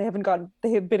documents and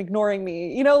they have been ignoring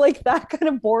me. You know, like that kind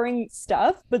of boring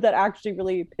stuff, but that actually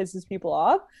really pisses people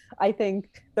off. I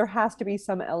think there has to be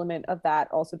some element of that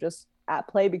also just at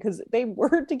play because they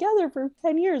were together for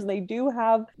 10 years and they do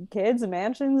have kids and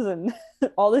mansions and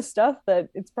all this stuff that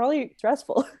it's probably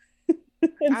stressful.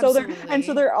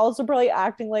 So they're also probably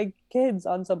acting like kids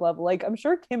on some level. Like I'm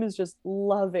sure Kim is just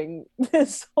loving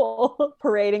this whole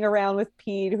parading around with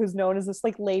Pete, who's known as this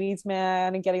like ladies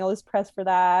man, and getting all this press for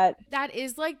that. That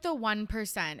is like the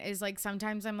 1%. Is like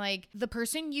sometimes I'm like, the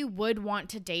person you would want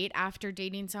to date after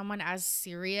dating someone as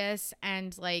serious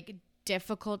and like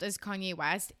difficult as Kanye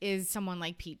West is someone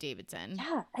like Pete Davidson.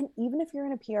 Yeah, and even if you're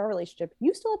in a PR relationship,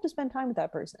 you still have to spend time with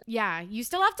that person. Yeah, you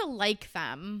still have to like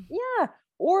them. Yeah,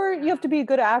 or you have to be a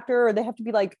good actor, or they have to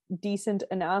be like decent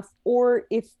enough. Or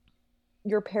if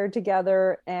you're paired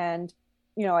together, and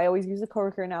you know, I always use the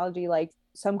coworker analogy, like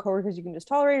some coworkers you can just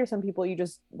tolerate, or some people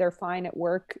they're fine at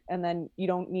work, and then you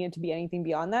don't need it to be anything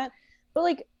beyond that. But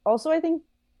like also I think,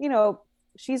 you know,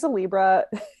 she's a Libra.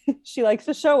 She likes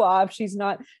to show off.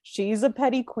 She's a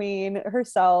petty queen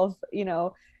herself, you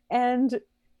know, and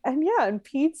And yeah, and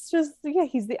Pete's just, yeah,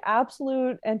 he's the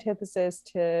absolute antithesis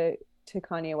to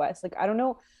Kanye West. Like I don't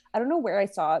know where I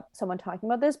saw someone talking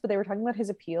about this, but they were talking about his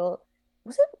appeal.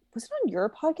 Was it on your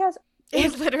podcast?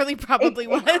 It literally probably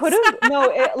was. It could have no,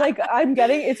 it, like I'm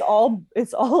getting it's all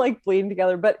like bleeding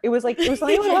together, but it was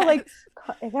something about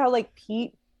how like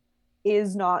Pete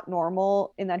is not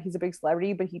normal in that he's a big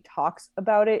celebrity, but he talks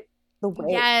about it the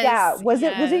way. Yes, yeah, was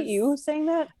yes. it you saying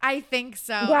that? I think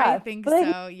so. Yeah, I think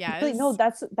but so. Yes. like, no,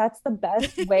 that's the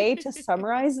best way to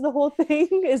summarize the whole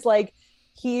thing is like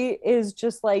he is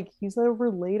just like he's a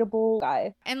relatable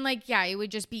guy. And like, yeah, it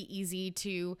would just be easy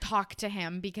to talk to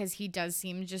him because he does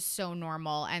seem just so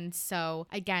normal and so,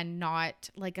 again, not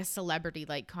like a celebrity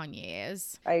like Kanye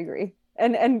is. I agree.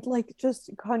 And like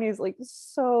just Kanye's like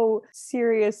so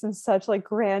serious and such like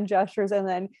grand gestures, and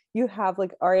then you have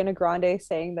like Ariana Grande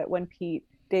saying that when Pete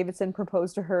Davidson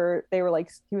proposed to her, they were like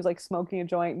he was like smoking a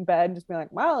joint in bed and just being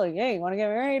like, wow, yeah, you want to get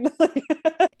married?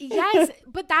 Yes,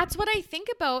 but that's what I think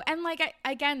about. And like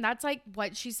again, that's like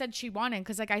what she said she wanted,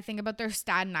 because like I think about their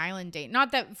Staten Island date.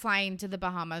 Not that flying to the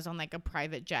Bahamas on like a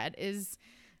private jet is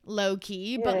low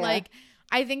key, but like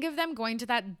I think of them going to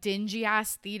that dingy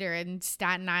ass theater in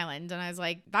Staten Island, and I was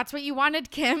like, that's what you wanted,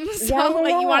 Kim. So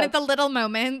you wanted the little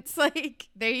moments. Like,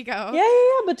 there you go.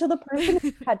 Yeah. But to the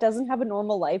person that doesn't have a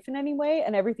normal life in any way,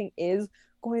 and everything is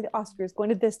going to the Oscars, going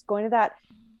to this, going to that,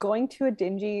 going to a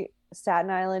dingy Staten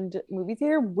Island movie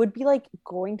theater would be like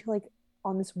going to like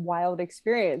on this wild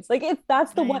experience. Like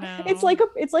that's the one. It's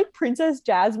like Princess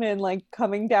Jasmine like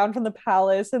coming down from the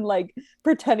palace and like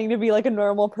pretending to be like a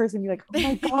normal person, be like, oh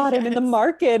my god, I'm in the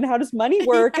market and how does money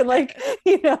work, and like,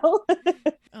 you know.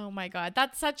 Oh my god,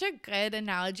 that's such a good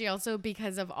analogy also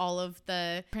because of all of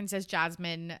the Princess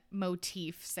Jasmine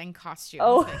motifs and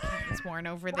costumes that Kim's worn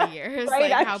over the years. Right,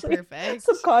 like actually, how perfect.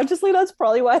 Subconsciously that's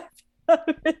probably why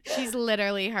she's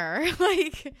literally her.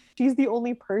 Like she's the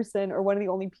only person or one of the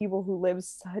only people who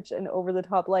lives such an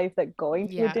over-the-top life that going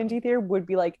to a dingy theater would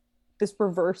be like this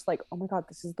reverse, like, oh my god,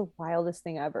 this is the wildest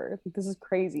thing ever. Like, this is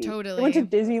crazy. Totally. They went to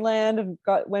Disneyland and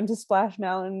went to Splash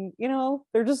Mountain. You know,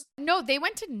 they're just no. They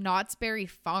went to Knott's Berry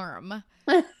Farm,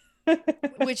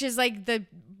 which is like the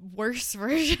worst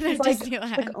version of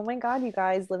Disneyland. Like, oh my god, you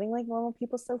guys, living like normal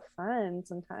people is so fun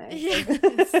sometimes.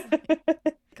 Yes.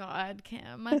 God,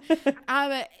 Kim.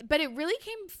 But it really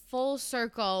came full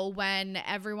circle when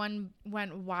everyone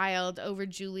went wild over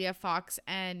Julia Fox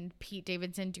and Pete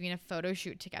Davidson doing a photo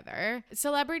shoot together.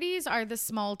 Celebrities are the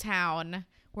small town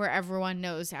where everyone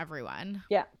knows everyone.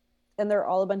 Yeah. And they're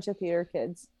all a bunch of theater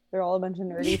kids. They're all a bunch of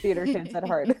nerdy theater kids at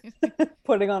heart,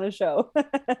 putting on a show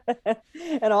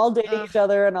and all dating each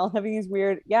other and all having these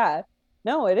weird,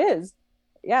 no, it is.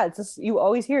 Yeah, it's just, you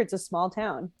always hear it's a small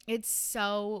town. It's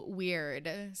so weird.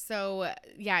 So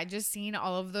yeah, just seeing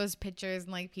all of those pictures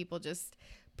and like people just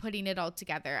putting it all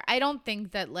together. I don't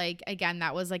think that like, again,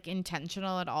 that was like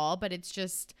intentional at all, but it's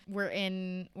just we're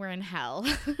in hell.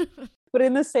 But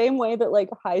in the same way that like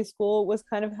high school was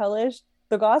kind of hellish,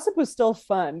 the gossip was still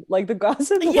fun. Like the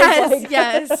gossip was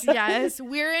yes.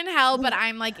 We're in hell, but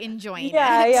I'm like enjoying it.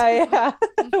 Yeah.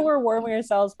 We're warming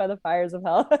ourselves by the fires of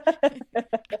hell.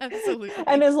 Absolutely.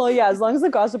 And as long as the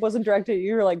gossip wasn't directed at you,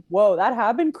 you're like, whoa, that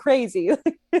happened, crazy.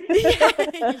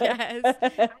 Yes,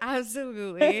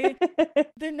 absolutely.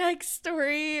 The next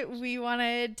story we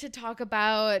wanted to talk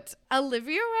about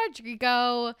Olivia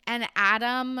Rodrigo and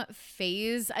Adam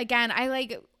Faze. Again,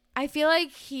 I feel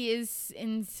like he is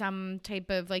in some type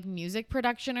of like music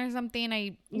production or something.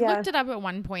 I looked it up at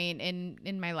one point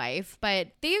in my life, but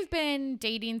they've been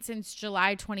dating since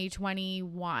July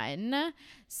 2021.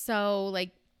 So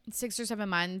like 6 or 7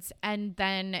 months. And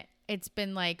then it's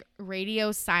been like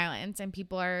radio silence and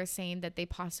people are saying that they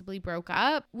possibly broke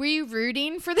up. Were you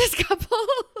rooting for this couple?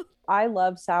 I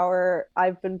love Sour.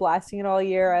 I've been blasting it all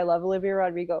year. I love Olivia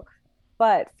Rodrigo.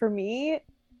 But for me,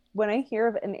 when I hear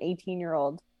of an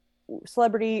 18-year-old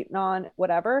celebrity,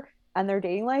 whatever, and their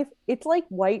dating life, it's like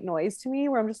white noise to me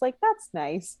where I'm just like, that's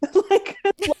nice. Like,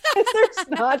 there's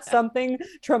not something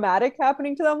traumatic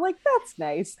happening to them, like, that's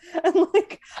nice. And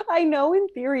like, I know in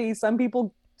theory some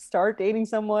people start dating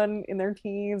someone in their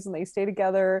teens and they stay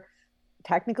together.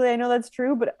 Technically I know that's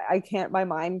true, but my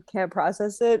mind can't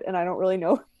process it, and I don't really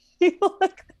know people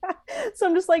like that. So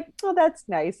I'm just like, oh, that's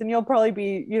nice. And you'll probably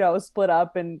be, split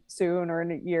up and soon or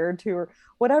in a year or two or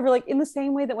whatever. Like in the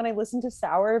same way that when I listen to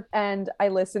Sour and I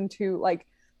listen to like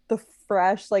the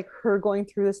fresh, like her going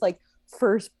through this like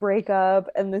first breakup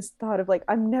and this thought of like,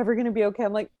 I'm never going to be okay.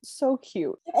 I'm like, so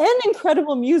cute and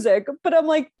incredible music, but I'm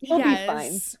like, you'll be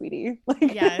fine, sweetie.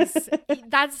 Like, yes.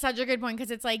 That's such a good point.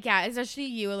 Cause it's like, yeah, especially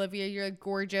you, Olivia, you're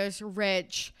gorgeous,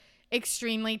 rich,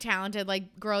 extremely talented.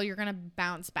 Like, girl, you're gonna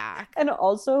bounce back. And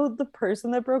also, the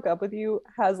person that broke up with you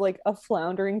has like a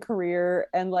floundering career,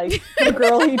 and like the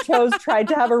girl he chose tried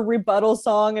to have a rebuttal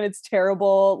song and it's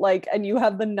terrible. Like, and you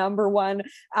have the number one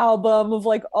album of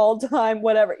like all time,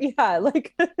 whatever. Yeah,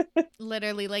 like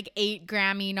Literally like 8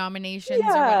 Grammy nominations or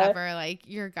yeah. whatever. Like,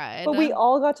 you're good. But we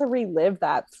all got to relive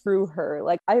that through her.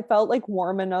 Like, I felt like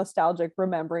warm and nostalgic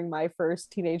remembering my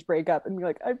first teenage breakup and be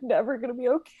like, I'm never gonna be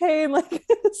okay. And like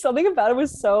something about it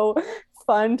was so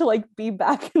fun to like be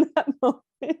back in that moment.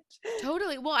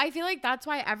 Totally. Well, I feel like that's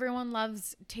why everyone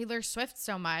loves Taylor Swift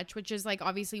so much, which is like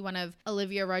obviously one of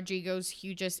Olivia Rodrigo's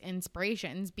hugest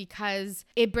inspirations, because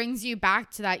it brings you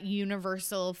back to that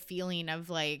universal feeling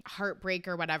of like heartbreak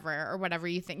or whatever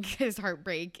you think is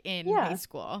heartbreak in high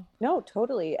school. No,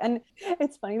 totally. And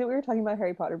it's funny that we were talking about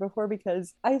Harry Potter before,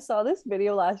 because I saw this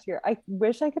video last year. I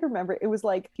wish I could remember. It was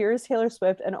like, here's Taylor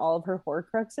Swift and all of her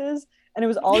Horcruxes. And it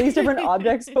was all these different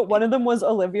objects, but one of them was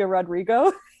Olivia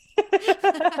Rodrigo.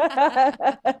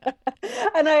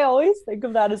 And I always think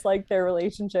of that as like their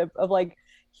relationship of like,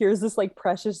 here's this like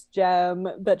precious gem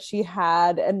that she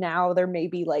had, and now they're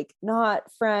maybe like not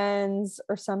friends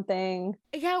or something.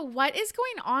 Yeah, what is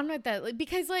going on with that? Like,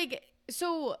 because like,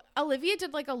 so Olivia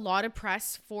did like a lot of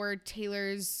press for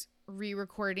Taylor's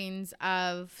re-recordings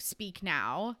of Speak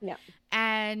Now. Yeah.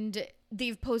 And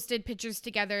they've posted pictures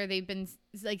together. They've been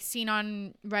like seen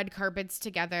on red carpets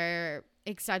together,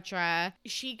 etc.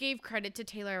 She gave credit to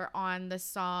Taylor on the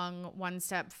song One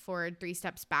Step Forward, Three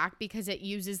Steps Back, because it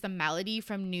uses the melody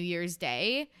from New Year's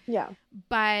Day. Yeah.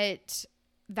 But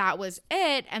that was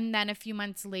it. And then a few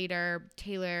months later,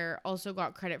 Taylor also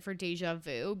got credit for Deja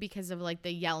Vu because of like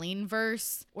the yelling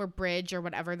verse or bridge or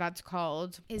whatever that's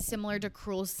called is similar to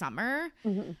Cruel Summer.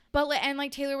 Mm-hmm. But and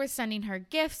like Taylor was sending her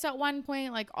gifts at one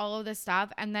point, like all of this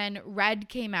stuff. And then Red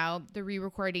came out, the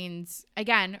re-recordings,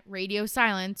 again, radio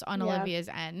silence on Olivia's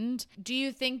end. Do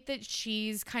you think that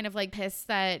she's kind of like pissed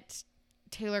that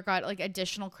Taylor got like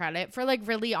additional credit for like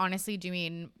really honestly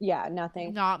doing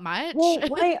nothing, not much? Well,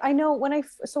 when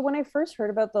I first heard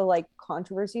about the like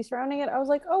controversy surrounding it, I was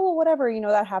like, oh well, whatever,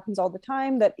 that happens all the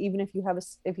time, that even if you have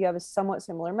a somewhat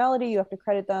similar melody, you have to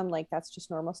credit them, like that's just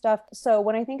normal stuff. So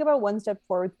when I think about One Step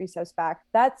Forward, Three Steps Back,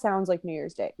 that sounds like New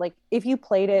Year's Day. Like if you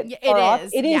played it,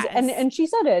 it is. And she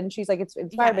said it, and she's like, it's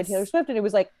inspired by Taylor Swift, and it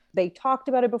was like they talked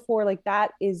about it before, like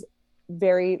that is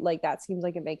very like, that seems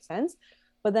like it makes sense.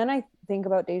 But then I think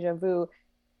about Deja Vu,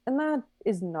 and that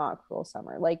is not Cruel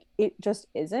Summer. Like it just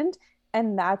isn't.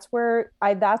 And that's where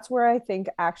I think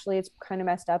actually it's kind of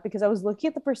messed up, because I was looking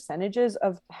at the percentages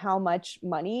of how much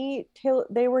money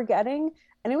they were getting,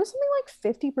 and it was something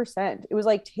like 50%. It was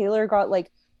like Taylor got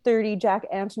like 30, Jack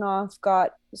Antonoff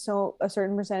got a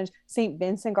certain percentage, St.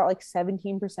 Vincent got like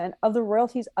 17% of the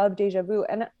royalties of Deja Vu.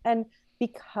 And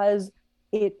because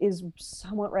it is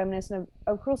somewhat reminiscent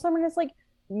of Cruel Summer, and it's like,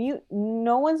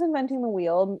 no one's inventing the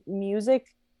wheel. Music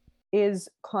is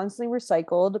constantly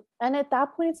recycled, and at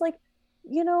that point it's like,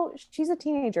 she's a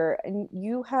teenager and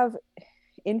you have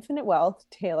infinite wealth,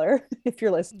 Taylor, if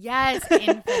you're listening. Yes,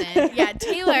 infinite. Yeah,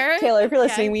 Taylor, if you're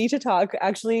listening, we need to talk.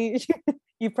 Actually,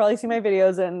 you've probably seen my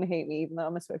videos and hate me even though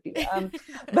I'm a Swiftie.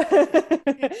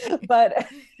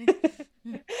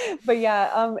 But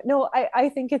yeah, no, I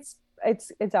think it's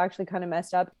actually kind of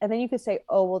messed up. And then you could say,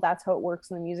 oh well, that's how it works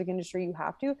in the music industry, you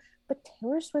have to. But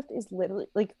Taylor Swift is literally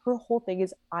like, her whole thing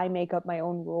is, I make up my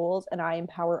own rules and I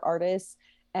empower artists,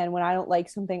 and when I don't like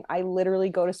something, I literally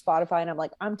go to Spotify and I'm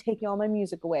like, I'm taking all my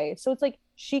music away. So it's like,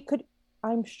 she could,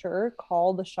 I'm sure,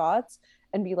 call the shots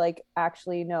and be like,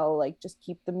 actually no, like just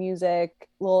keep the music,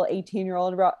 little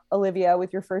 18-year-old Olivia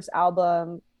with your first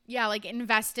album. Yeah, like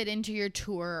invested into your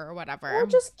tour or whatever. Or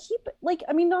just keep, like,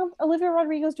 I mean, not Olivia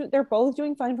Rodrigo's they're both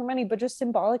doing fine for money, but just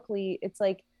symbolically, it's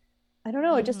like, I don't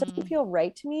know, it just doesn't feel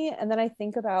right to me. And then I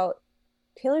think about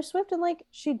Taylor Swift, and like,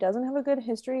 she doesn't have a good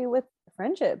history with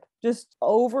friendship. Just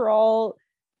overall,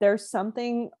 there's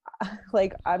something,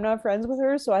 like, I'm not friends with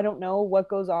her, so I don't know what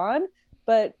goes on,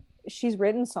 but she's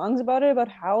written songs about it, about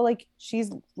how like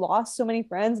she's lost so many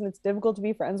friends and it's difficult to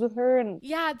be friends with her. And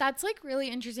yeah, that's like really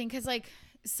interesting, because like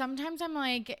sometimes I'm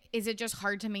like, is it just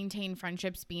hard to maintain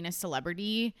friendships being a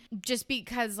celebrity, just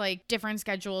because like different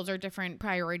schedules or different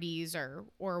priorities or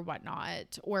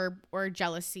whatnot, or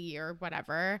jealousy or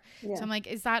whatever. Yeah. So I'm like,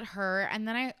 is that her? And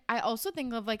then I also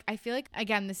think of like, I feel like,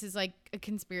 again, this is like a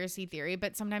conspiracy theory,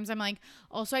 but sometimes I'm like,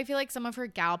 also I feel like some of her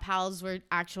gal pals were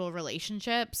actual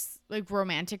relationships, like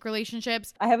romantic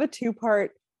relationships. I have a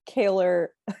two-part Kaylor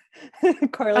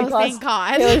Carly Oh, Kloss thank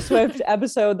God. Taylor Swift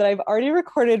episode that I've already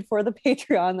recorded for the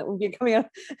Patreon that will be coming out.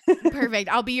 Perfect.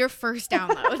 I'll be your first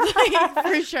download, like,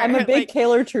 for sure. I'm a big like,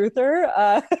 Kaylor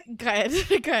truther.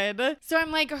 Good, good. So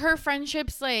I'm like, her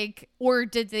friendships, like, or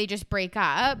did they just break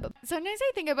up? Sometimes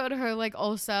I think about her, like,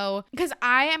 also, because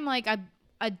I am like a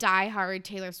diehard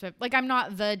Taylor Swift. Like, I'm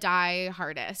not the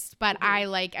die-hardest, but I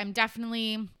like, I'm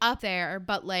definitely up there.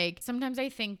 But like, sometimes I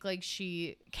think like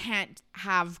she can't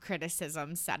have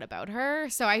criticism said about her.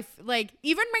 So like,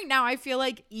 even right now, I feel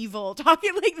like evil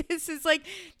talking like this is like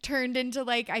turned into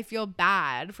like, I feel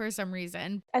bad for some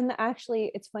reason. And actually,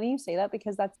 it's funny you say that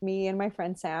because that's me and my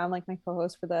friend Sam, like my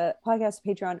co-host for the podcast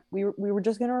Patreon. We were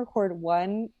just gonna record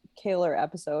one Kaylor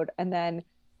episode, and then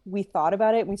we thought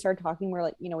about it and we started talking. We're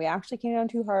like, we actually came down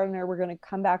too hard on her. We're going to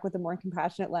come back with a more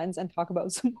compassionate lens and talk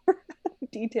about some more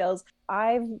details.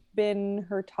 I've been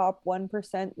her top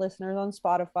 1% listeners on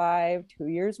Spotify 2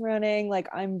 years running. Like,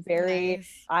 I am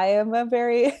a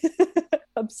very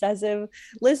obsessive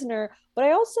listener, but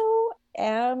I also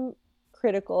am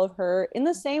critical of her in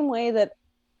the same way that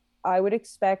I would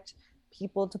expect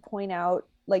people to point out,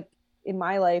 like, in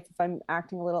my life, if I'm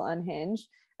acting a little unhinged.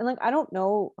 And like, I don't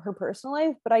know her personal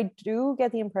life, but I do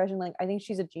get the impression, like, I think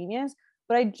she's a genius,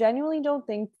 but I genuinely don't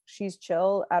think she's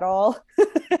chill at all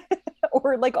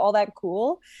or like all that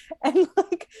cool. And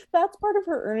like, that's part of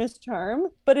her earnest charm.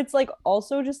 But it's like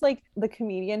also just like the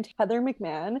comedian Heather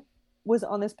McMahon was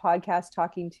on this podcast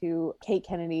talking to Kate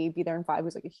Kennedy, Be There in Five,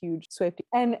 was like a huge Swiftie.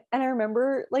 And I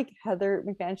remember like Heather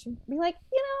McMahon being like,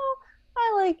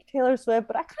 I like Taylor Swift,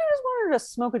 but I kind of just want her to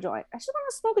smoke a joint. I just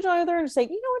want to smoke a joint with her and just say,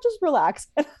 what, just relax.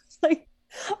 And I was like,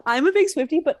 I'm a big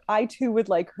Swiftie, but I too would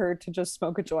like her to just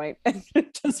smoke a joint and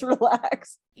just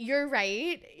relax. You're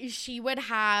right. She would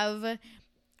have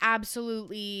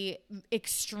absolutely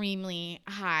extremely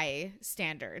high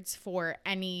standards for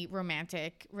any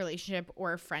romantic relationship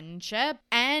or friendship.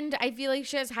 And I feel like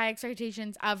she has high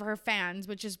expectations of her fans,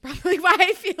 which is probably why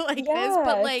I feel like this.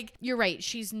 But like, you're right.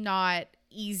 She's not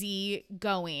easy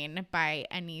going by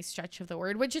any stretch of the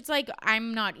word, which it's like,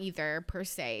 I'm not either per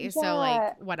se. So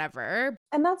like, whatever.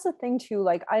 And that's the thing too.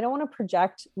 Like, I don't want to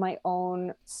project my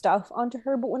own stuff onto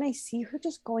her, but when I see her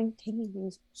just taking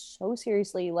things so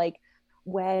seriously, like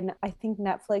when I think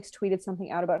Netflix tweeted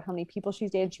something out about how many people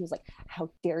she's dated, she was like, how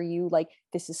dare you, like,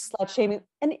 this is slut shaming.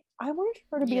 And I wanted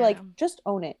her to be like, just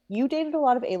own it. You dated a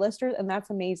lot of A-listers and that's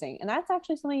amazing. And that's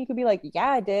actually something you could be like, yeah,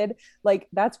 I did. Like,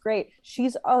 that's great.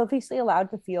 She's obviously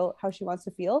allowed to feel how she wants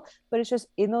to feel, but it's just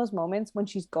in those moments when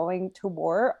she's going to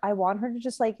war, I want her to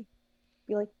just like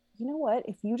be like, you know what,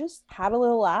 if you just had a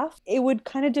little laugh, it would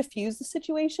kind of diffuse the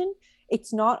situation.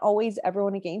 It's not always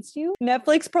everyone against you.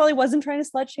 Netflix probably wasn't trying to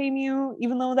slut shame you,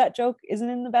 even though that joke isn't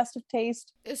in the best of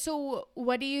taste. So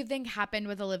what do you think happened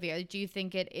with Olivia? Do you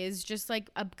think it is just like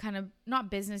a kind of,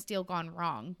 not business deal gone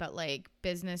wrong, but like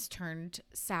business turned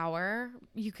sour,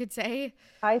 you could say?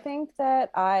 I think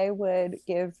that I would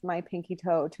give my pinky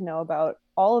toe to know about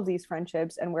all of these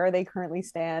friendships and where they currently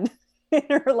stand in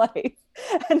her life.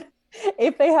 And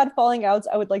if they had falling outs,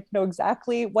 I would like to know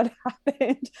exactly what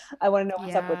happened. I want to know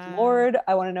what's up with Lorde.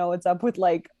 I want to know what's up with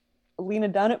like Lena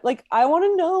Dunham. Like, I want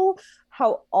to know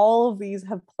how all of these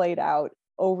have played out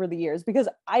over the years because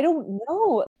I don't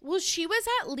know. Well, she was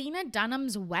at Lena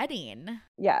Dunham's wedding.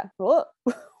 Yeah.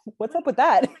 What's up with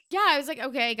that? Yeah, I was like,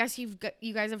 okay, I guess you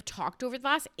guys have talked over the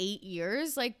last 8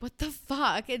 years. Like, what the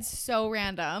fuck? It's so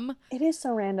random. It is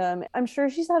so random. I'm sure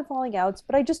she's had falling outs,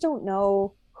 but I just don't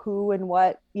know who and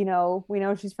what. We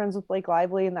know she's friends with Blake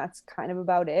Lively and that's kind of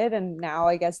about it. And now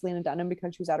I guess Lena Dunham,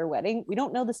 because she was at her wedding. We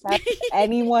don't know the stats of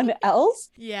anyone else.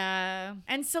 Yeah.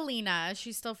 And Selena,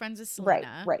 she's still friends with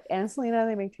Selena. Right. And Selena,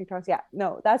 they make TikToks. Yeah,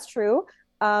 no, that's true.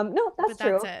 No, that's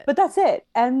true. But that's it.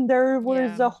 And there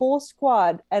was a whole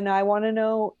squad. And I want to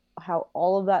know how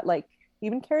all of that, like,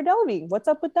 even Cara Delevingne, what's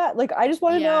up with that? Like, I just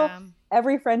want to know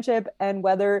every friendship and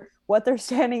what their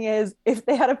standing is, if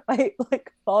they had a fight,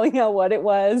 like falling out, what it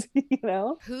was,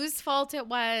 whose fault it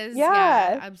was.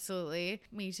 Yeah, absolutely.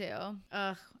 Me too.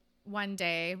 Ugh. One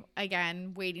day,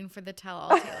 again, waiting for the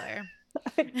tell-all Taylor.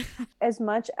 As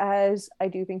much as I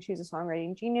do think she's a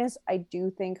songwriting genius, I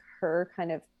do think her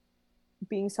kind of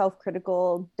being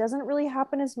self-critical doesn't really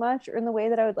happen as much or in the way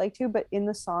that I would like to. But in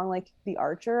the song, like The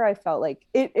Archer, I felt like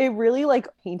it really like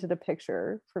painted a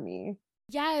picture for me.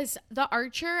 Yes, The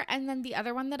Archer. And then the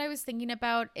other one that I was thinking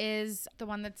about is the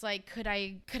one that's like, could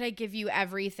I give you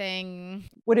everything?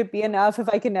 Would it be enough if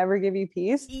I could never give you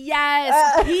peace?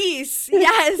 Yes, peace.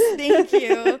 Yes, thank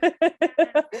you.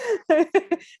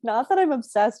 Not that I'm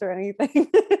obsessed or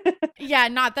anything. Yeah,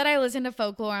 not that I listen to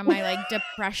Folklore on my like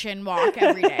depression walk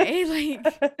every day.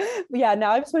 Like, Yeah,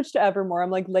 now I've switched to Evermore. I'm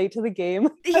like late to the game.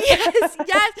 yes,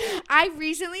 yes. I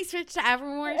recently switched to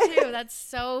Evermore too. That's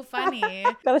so funny.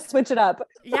 Gotta switch it up.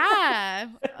 Yeah.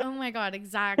 Oh my God,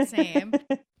 exact same.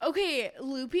 Okay,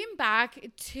 looping back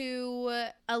to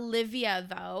Olivia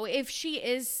though, if she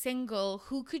is single,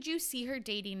 who could you see her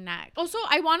dating next? Also,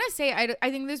 I want to say,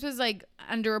 I think this was like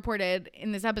underreported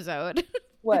in this episode.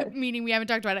 What? Meaning we haven't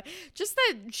talked about it. Just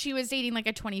that she was dating like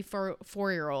a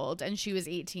 24-year-old and she was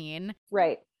 18.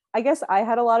 Right. I guess I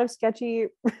had a lot of sketchy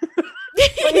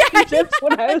relationships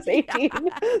when I was 18.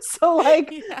 So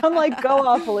like, I'm like, go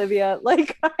off, Olivia.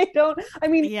 Like, I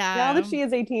mean, now that she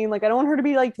is 18, like, I don't want her to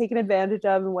be like taken advantage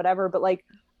of and whatever, but like,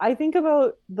 I think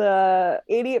about the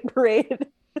idiot parade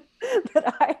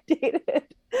that I dated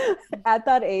at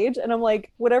that age, and I'm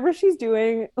like, whatever she's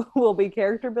doing will be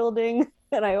character building,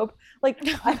 and I hope like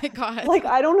oh my God. like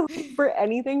I don't hope for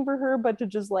anything for her but to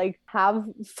just like have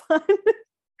fun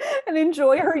and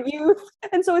enjoy her youth.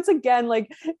 And so it's again like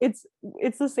it's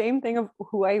the same thing of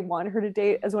who I want her to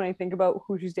date as when I think about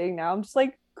who she's dating now. I'm just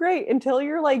like, great, until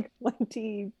you're like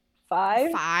 25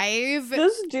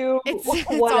 just do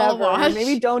whatever.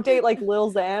 Maybe don't date like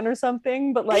Lil Xan or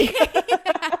something, but like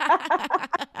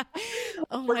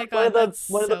oh my God,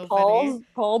 one of the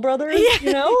Paul brothers,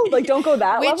 you know, like don't go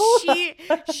that level.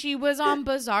 she was on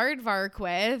Bizarrevark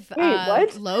with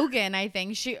what? Logan, I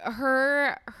think.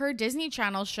 Her Disney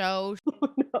Channel show.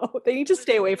 Oh, no, they need to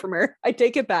stay away from her. I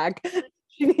take it back.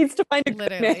 She needs to find a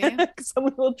good man.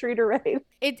 Someone will treat her right.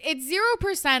 It's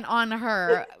 0% on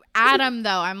her. Adam,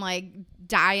 though, I'm like,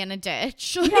 die in a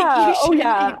ditch. Like, yeah. Oh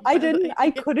yeah.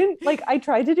 I couldn't, like, I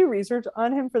tried to do research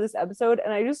on him for this episode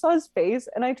and I just saw his face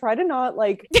and I try to not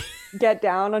like get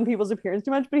down on people's appearance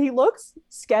too much, but he looks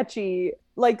sketchy.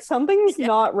 Like something's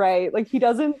not right. Like he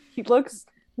looks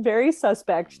very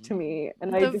suspect to me.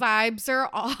 And the vibes are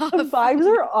off. The vibes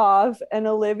are off. And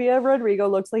Olivia Rodrigo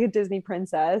looks like a Disney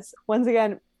princess. Once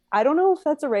again, I don't know if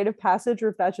that's a rite of passage or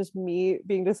if that's just me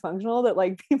being dysfunctional that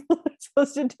like people are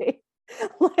supposed to date.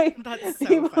 Like that's so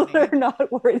people funny. are not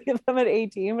worthy of them at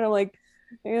 18, but I'm like,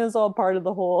 maybe it's all part of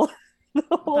the whole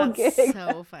that's gig.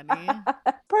 So funny.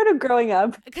 Part of growing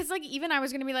up. Because like even I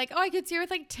was gonna be like, oh, I could see her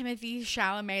with like Timothy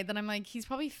Chalamet. Then I'm like, he's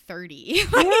probably 30.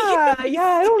 Like, yeah,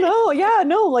 I don't know. Yeah,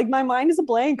 no, like my mind is a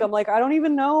blank. I'm like, I don't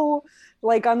even know.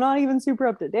 Like I'm not even super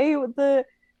up to date with the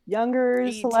younger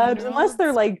celebs unless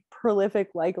they're like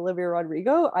prolific like Olivia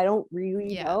Rodrigo. I don't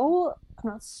really know. I'm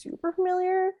not super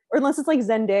familiar, or unless it's like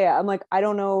Zendaya. I'm like, I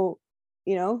don't know,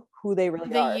 you know, who they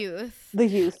really are. The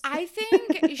youth. I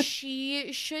think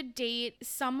she should date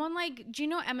someone like, do you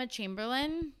know Emma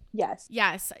Chamberlain? Yes.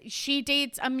 She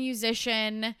dates a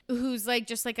musician who's like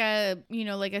just like a, you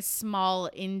know, like a small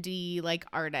indie like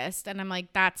artist. And I'm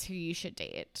like, that's who you should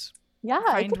date. Yeah.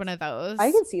 Find one of those.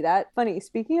 I can see that. Funny.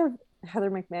 Speaking of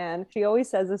Heather McMahon, she always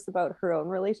says this about her own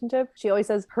relationship. She always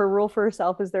says her rule for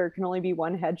herself is there can only be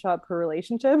one headshot per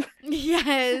relationship.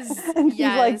 Yes. And she's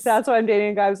like, that's why I'm dating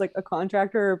a guy who's like a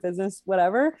contractor or business,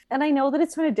 whatever. And I know that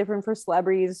it's kind of different for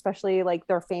celebrities, especially like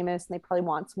they're famous and they probably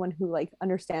want someone who like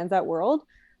understands that world.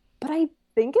 But I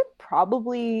think it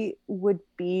probably would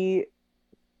be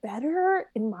better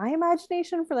in my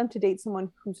imagination for them to date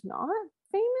someone who's not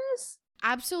famous.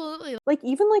 Absolutely. Like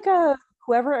even like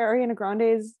whoever Ariana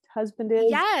Grande's husband is.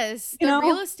 Yes. The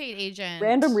real estate agent.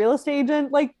 Random real estate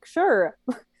agent. Like, sure.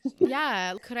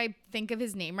 Yeah. Could I think of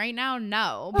his name right now?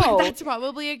 No. But that's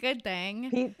probably a good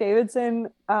thing. Pete Davidson,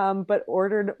 but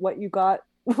ordered what you got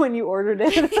when you ordered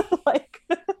it. Like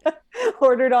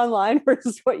ordered online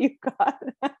versus what you got.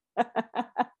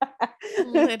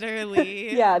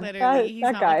 Literally. Yeah. Literally. He's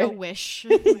that not guy. like a Wish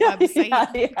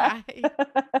website guy.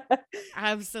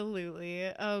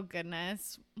 Absolutely. Oh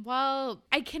goodness. Well,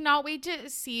 I cannot wait to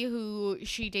see who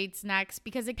she dates next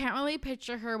because I can't really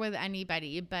picture her with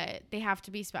anybody, but they have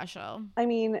to be special. I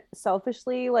mean,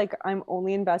 selfishly, like I'm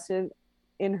only invested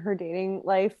in her dating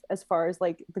life as far as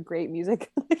like the great music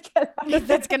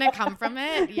that's gonna come from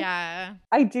it. Yeah,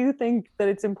 I do think that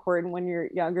it's important when you're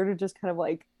younger to just kind of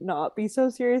like not be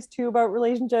so serious too about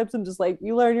relationships and just like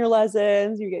you learn your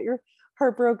lessons, you get your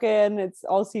heart broken, it's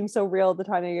all seems so real at the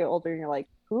time you get older and you're like,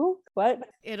 who, what?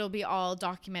 It'll be all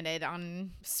documented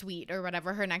on Sweet or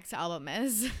whatever her next album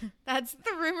is. That's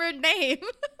the rumored name.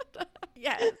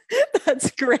 Yes.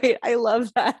 That's great. I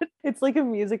love that. It's like a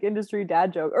music industry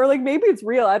dad joke. Or like maybe it's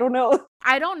real. I don't know.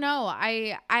 I don't know.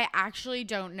 I actually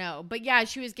don't know. But yeah,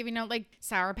 she was giving out like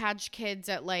Sour Patch Kids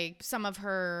at like some of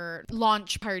her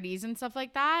launch parties and stuff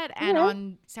like that. And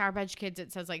on Sour Patch Kids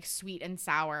it says like sweet and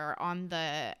sour on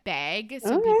the bag.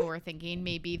 So people were thinking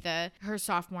maybe her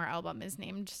sophomore album is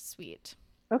named seemed sweet.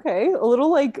 Okay, a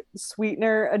little like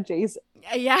sweetener adjacent.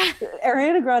 Yeah.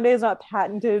 Ariana Grande has not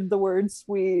patented the word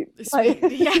sweet. Sweet.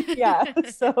 Like, Yeah. yeah.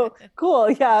 So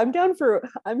cool. Yeah, I'm here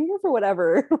for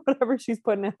whatever she's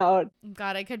putting out.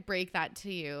 God, I could break that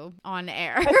to you on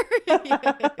air.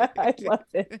 I love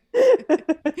it.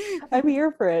 I'm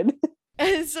here for it.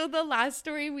 So the last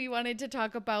story we wanted to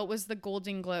talk about was the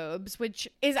Golden Globes, which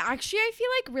is actually, I feel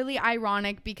like, really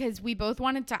ironic because we both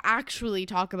wanted to actually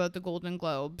talk about the Golden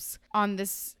Globes on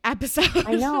this episode.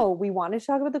 I know, we wanted to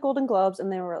talk about the Golden Globes,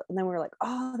 and then we were like,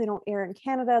 oh, they don't air in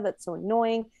Canada. That's so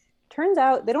annoying. Turns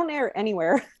out they don't air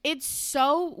anywhere. It's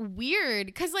so weird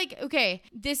because, like, okay,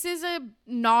 this is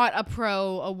not a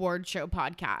pro award show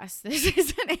podcast. This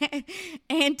is an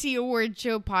anti award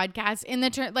show podcast. In the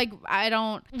turn, like, I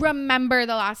don't remember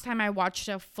the last time I watched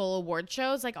a full award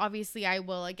shows. Like, obviously, I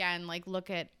will again like look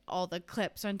at all the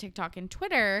clips on TikTok and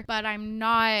Twitter, but I'm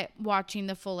not watching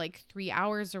the full like 3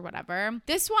 hours or whatever.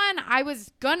 This one I was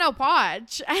gonna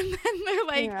watch, and then they're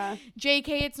like,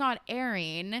 JK, it's not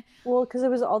airing. Well, because it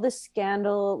was all this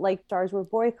scandal, like stars were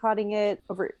boycotting it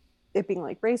over it being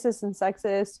like racist and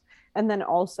sexist, and then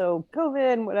also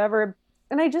COVID and whatever.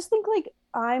 And I just think like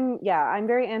I'm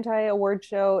very anti-award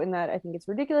show in that I think it's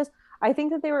ridiculous. I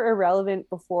think that they were irrelevant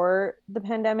before the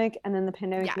pandemic, and then the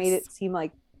pandemic made it seem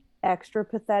like extra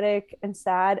pathetic and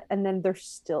sad, and then they're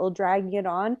still dragging it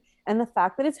on. And the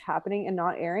fact that it's happening and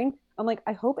not airing, I'm like,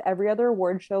 I hope every other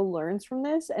award show learns from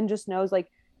this and just knows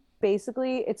like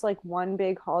basically it's like one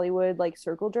big Hollywood like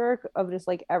circle jerk of just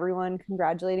like everyone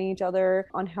congratulating each other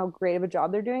on how great of a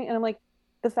job they're doing. And I'm like,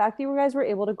 the fact that you guys were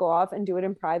able to go off and do it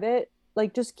in private,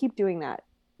 like just keep doing that.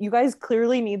 You guys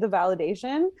clearly need the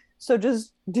validation, so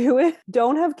just do it.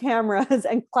 Don't have cameras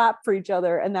and clap for each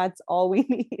other, and that's all we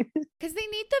need. Because they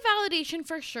need the validation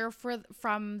for sure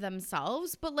from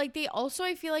themselves, but like they also,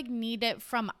 I feel like, need it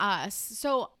from us.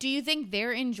 So do you think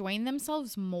they're enjoying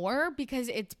themselves more because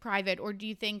it's private, or do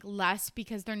you think less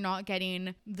because they're not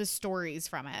getting the stories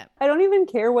from it? I don't even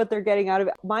care what they're getting out of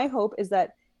it. My hope is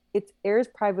that it airs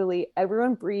privately,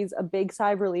 everyone breathes a big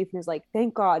sigh of relief and is like,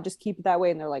 thank God, just keep it that way.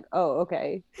 And they're like, oh,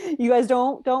 okay. You guys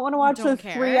don't want to watch the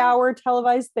 3-hour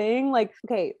televised thing? Like,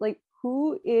 okay, like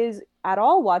who is at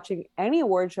all watching any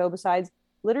award show besides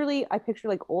literally, I picture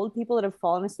like old people that have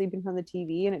fallen asleep in front of the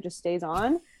TV and it just stays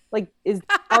on. Like,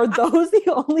 are those the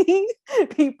only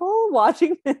people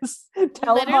watching this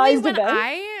televised event?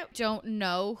 I don't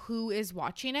know who is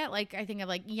watching it. Like, I think of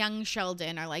like Young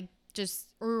Sheldon or like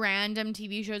just random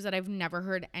TV shows that I've never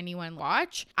heard anyone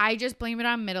watch. I just blame it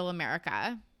on Middle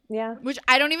America. Yeah. Which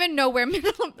I don't even know where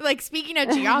like speaking of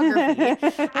geography,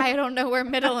 I don't know where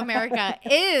Middle America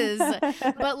is,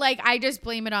 but like I just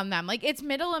blame it on them. Like it's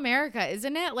Middle America,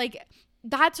 isn't it? Like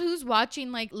that's who's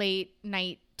watching like late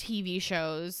night TV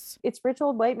shows. It's rich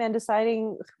old white men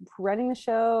running the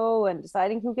show and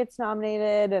deciding who gets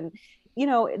nominated. And, you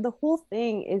know, the whole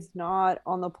thing is not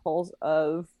on the pulse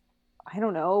of, I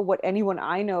don't know, what anyone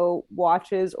I know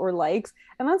watches or likes.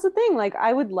 And that's the thing. Like,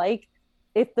 I would like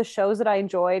if the shows that I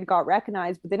enjoyed got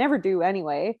recognized, but they never do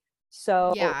anyway.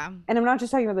 So, yeah. And I'm not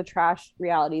just talking about the trash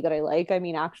reality that I like. I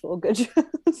mean, actual good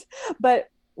shows. But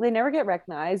they never get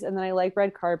recognized. And then I like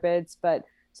red carpets, but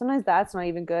sometimes that's not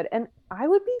even good. And I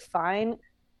would be fine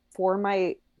for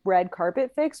my red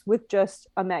carpet fix with just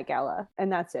a Met Gala,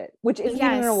 and that's it, which isn't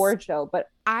even an award show. But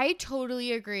I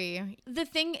totally agree. The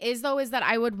thing is, though, is that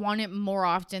I would want it more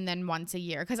often than once a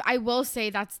year. Because I will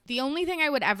say that's the only thing I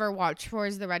would ever watch for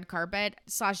is the red carpet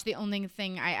 / the only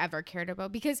thing I ever cared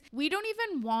about. Because we don't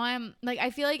even want, like, I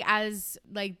feel like as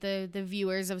like the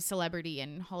viewers of celebrity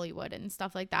in Hollywood and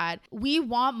stuff like that, we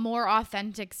want more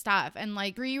authentic stuff. And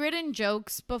like rewritten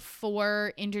jokes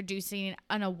before introducing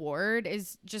an award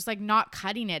is just like not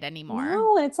cutting it anymore.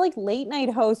 No, and it's like late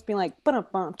night hosts being like,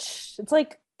 it's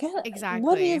like, exactly.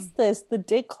 What is this? The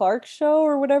Dick Clark show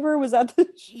or whatever? Was that the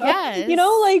show? Yes. You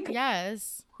know, like,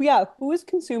 yes. Yeah. Who is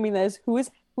consuming this? Who is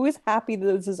happy that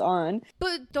this is on?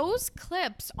 But those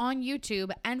clips on YouTube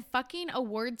and fucking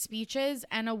award speeches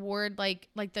and award like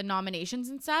the nominations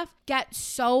and stuff get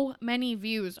so many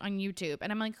views on YouTube.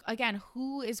 And I'm like, again,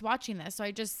 who is watching this? So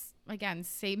I just, again,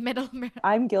 say Middle America.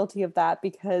 I'm guilty of that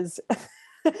because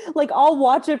like I'll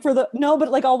watch it for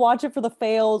the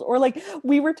fails, or like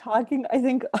we were talking, I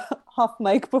think off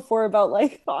mic before about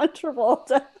like John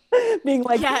Travolta being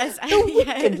like, yes, the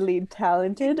wickedly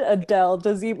talented Adele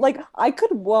Dazeem. Like I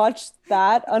could watch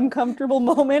that uncomfortable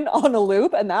moment on a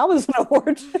loop, and that was an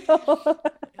award show.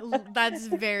 That's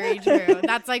very true.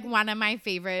 That's like one of my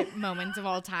favorite moments of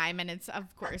all time, and it's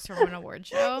of course from an award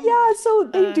show. Yeah, so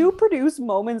they do produce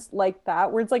moments like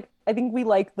that where it's like, I think we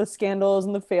like the scandals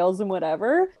and the fails and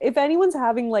whatever. If anyone's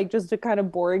having like just a kind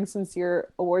of boring,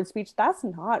 sincere award speech, that's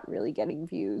not really getting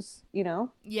views, you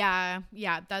know? Yeah,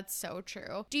 that's so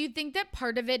true. Do you think that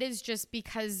part of it is just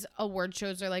because award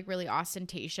shows are like really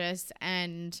ostentatious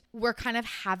and we're kind of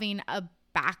having a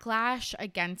backlash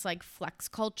against like flex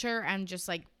culture and just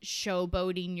like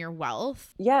showboating your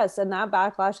wealth? Yes, and that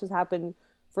backlash has happened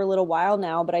for a little while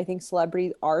now, but I think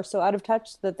celebrities are so out of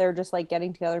touch that they're just like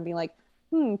getting together and being like,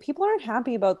 people aren't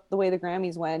happy about the way the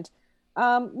Grammys went.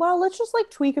 Well, let's just like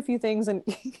tweak a few things and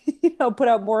put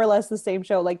out more or less the same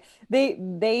show. Like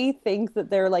they think that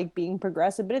they're like being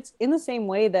progressive, but it's in the same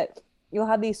way that you'll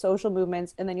have these social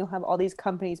movements and then you'll have all these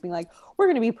companies being like, we're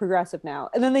going to be progressive now.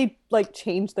 And then they like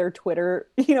change their Twitter,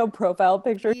 profile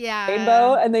picture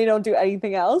rainbow, and they don't do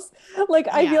anything else. Like,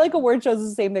 I feel like award shows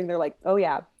is the same thing. They're like, oh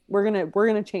yeah, we're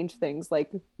going to change things.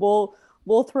 Like we'll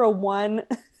throw one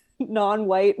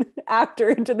non-white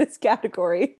actor into this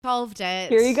category. Solved it.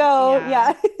 Here you go.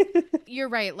 Yeah. You're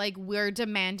right. Like, we're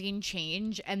demanding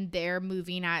change and they're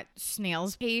moving at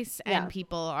snail's pace and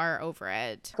people are over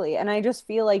it. And I just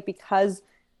feel like because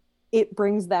it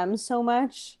brings them so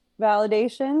much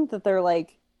validation that they're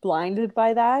like blinded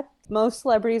by that. Most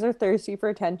celebrities are thirsty for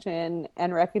attention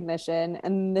and recognition,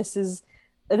 and this is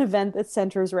an event that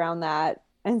centers around that.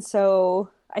 And so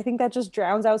I think that just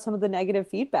drowns out some of the negative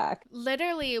feedback.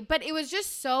 Literally. But it was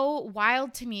just so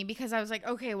wild to me because I was like,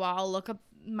 okay, well, I'll look up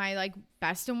my like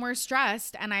best and worst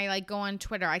dressed, and I like go on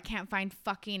Twitter. I can't find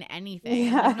fucking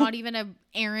anything. Like, not even a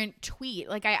errant tweet.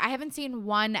 Like I haven't seen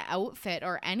one outfit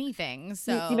or anything.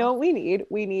 So you know what we need?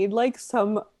 We need like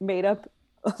some made up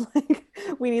like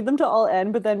we need them to all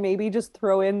end, but then maybe just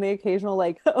throw in the occasional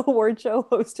like award show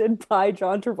hosted by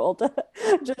John Travolta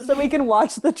just so we can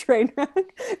watch the train wreck.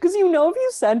 Because if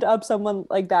you sent up someone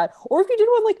like that, or if you did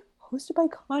one like hosted by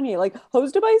Kanye, like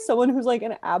hosted by someone who's like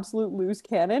an absolute loose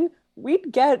cannon,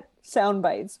 we'd get sound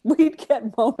bites. We'd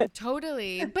get moments.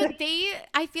 Totally. But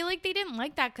I feel like they didn't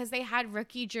like that because they had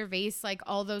Ricky Gervais like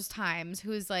all those times,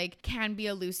 who's like can be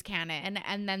a loose cannon,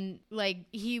 and then like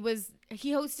he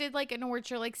hosted like an award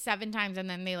show like 7 times, and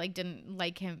then they like didn't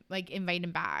like him, like invite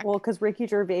him back. Well, because Ricky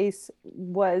Gervais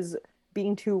was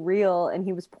being too real and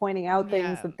he was pointing out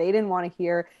things that they didn't want to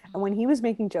hear. And when he was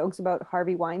making jokes about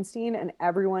Harvey Weinstein, and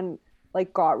everyone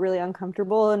like got really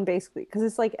uncomfortable, and basically because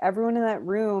it's like everyone in that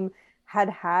room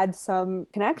had some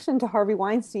connection to Harvey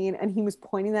Weinstein, and he was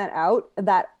pointing that out,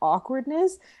 that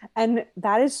awkwardness, and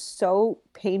that is so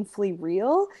painfully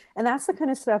real. And that's the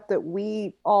kind of stuff that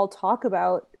we all talk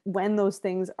about when those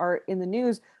things are in the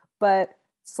news, but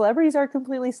celebrities are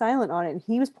completely silent on it. And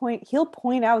he'll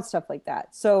point out stuff like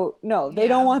that. So no, they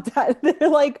don't want that. They're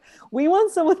like, we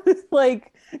want someone who's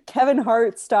like Kevin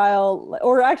Hart style,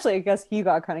 or actually I guess he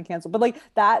got kind of canceled, but like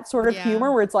that sort of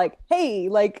humor where it's like, hey,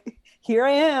 like here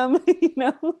I am,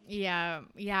 Yeah.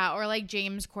 Or like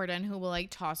James Corden, who will like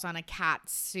toss on a cat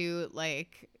suit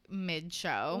like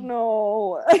mid-show.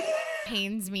 No.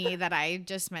 Pains me that I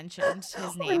just mentioned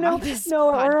his name on this podcast.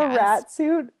 Or a rat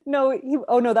suit. No,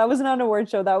 that wasn't on an award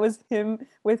show. That was him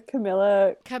with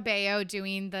Camila Cabello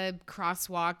doing the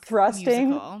crosswalk thrusting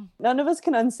musical. None of us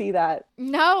can unsee that.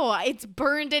 No, it's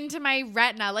burned into my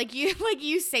retina. Like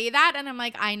you say that and I'm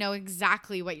like, I know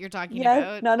exactly what you're talking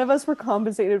about. None of us were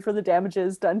compensated for the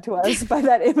damages done to us by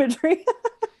that imagery.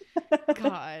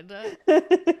 God.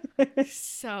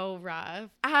 So rough.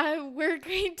 We're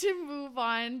going to move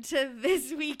on to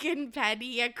This Week in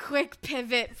Petty, a quick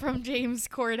pivot from James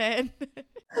Corden.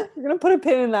 You're going to put a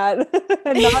pin in that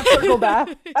and not circle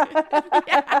back.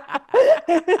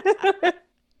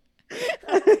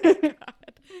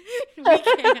 We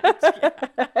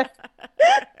can't.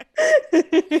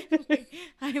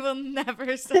 I will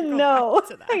never circle back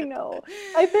to that. I know.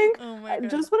 I think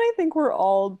just when I think we're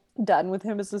all done with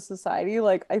him as a society,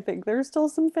 like I think there's still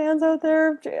some fans out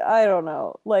there. I don't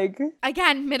know. Like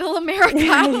again, middle America.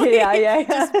 Yeah.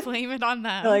 Just blame it on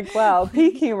them. Like, wow,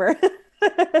 peak humor.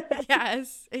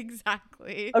 Yes,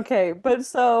 exactly. Okay, but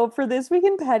so for This Week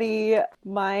in Petty,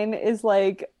 mine is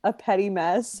like a petty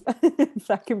mess.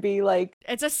 That can be like,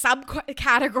 it's a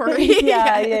subcategory.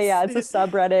 Yeah. It's a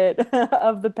subreddit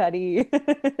of the petty,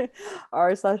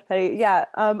 r/petty. Yeah.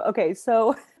 Okay,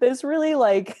 so this really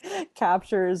like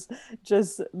captures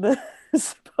just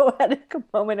this poetic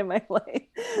moment in my life.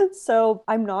 So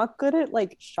I'm not good at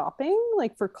like shopping,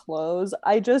 like for clothes.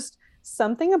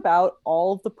 something about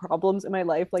all of the problems in my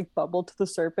life like bubble to the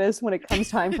surface when it comes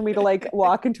time for me to like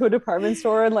walk into a department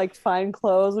store and like find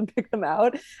clothes and pick them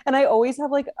out. And I always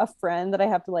have like a friend that I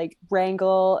have to like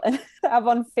wrangle and have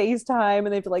on FaceTime, and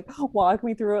they have to like walk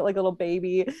me through it like a little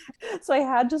baby. So I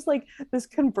had just like this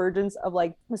convergence of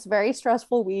like this very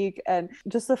stressful week and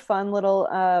just a fun little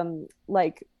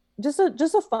like just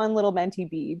a fun little mentee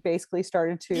bee basically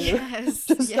started to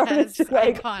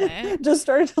just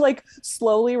started to like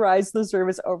slowly rise to the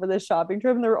surface over this shopping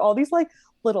trip. And there were all these like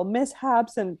little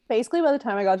mishaps, and basically by the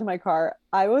time I got to my car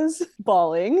I was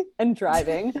bawling and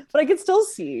driving but I could still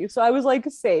see, so I was like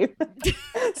safe.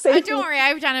 Don't worry,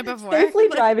 I've done it before. Safely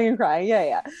driving and crying,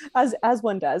 yeah, as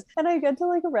one does. And I get to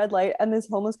like a red light and this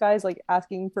homeless guy is like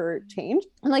asking for change,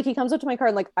 and like he comes up to my car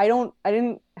and like I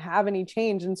didn't have any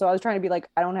change, and so I was trying to be like,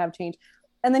 I don't have change,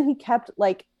 and then he kept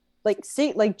like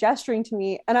gesturing to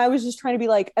me, and I was just trying to be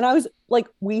like, and I was like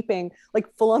weeping, like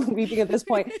full on weeping at this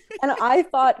point. And I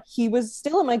thought he was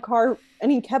still in my car,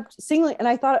 and he kept singling, and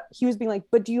I thought he was being like,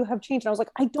 but do you have change? And I was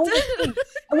like, I don't have change.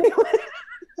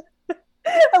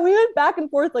 And we went back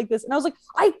and forth like this, and I was like,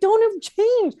 I don't have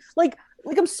change, like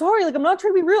I'm sorry, like I'm not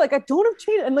trying to be rude, like I don't have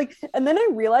change. And then I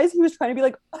realized he was trying to be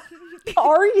like,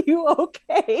 are you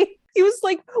okay? He was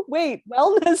like, wait,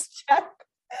 wellness check.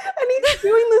 And he's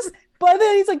doing this, but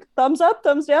then he's like, thumbs up,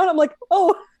 thumbs down. I'm like,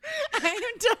 oh, I'm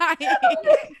dying.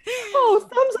 Oh,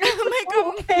 thumbs up.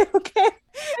 Oh my God. Okay.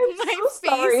 I'm so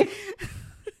sorry.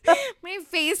 My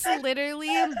face literally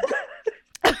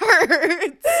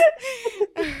hurts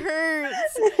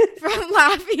from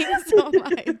laughing so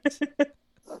much.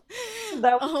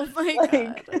 Oh my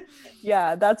God.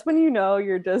 Yeah, that's when you know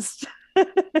you're just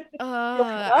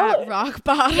at rock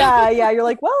bottom. Yeah, you're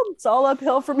like, well, it's all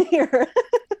uphill from here.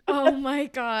 Oh my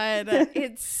God,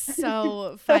 it's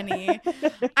so funny.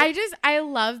 I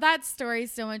love that story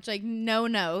so much. Like, no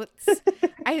notes.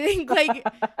 I think like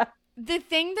the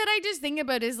thing that I just think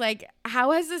about is like,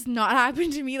 how has this not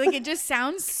happened to me? Like, it just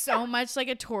sounds so much like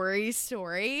a Tori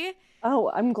story.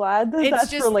 Oh, I'm glad that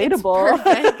that's relatable. It's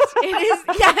perfect. It is.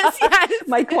 Yes.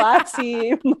 My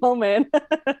classy moment.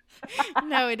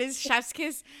 No, it is chef's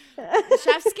kiss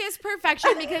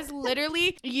perfection, because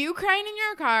literally you crying in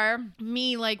your car,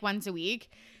 me like once a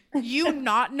week, you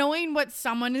not knowing what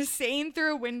someone is saying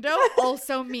through a window,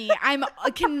 also me. I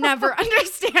can never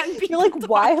understand people. You're like,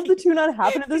 why have the two not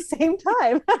happened at the same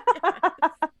time?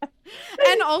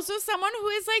 And also someone who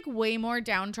is like way more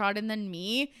downtrodden than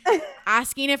me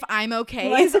asking if I'm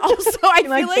okay is also, I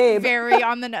feel like very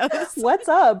on the nose. What's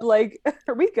up? Like,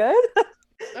 are we good?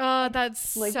 Oh,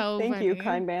 that's like, so thank funny. you,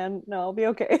 kind man. No, I'll be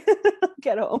okay.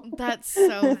 Get home. That's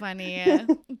so funny.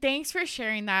 Thanks for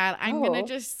sharing that. I'm gonna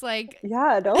just like,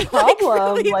 yeah, no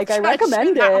problem. really like I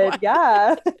recommend it.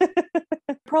 Yeah.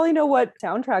 Probably know what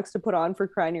soundtracks to put on for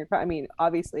Cry in Your Car. I mean,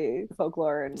 obviously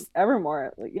Folklore and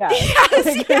Evermore. Yeah.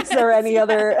 Is there any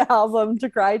other album to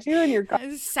cry to in your car?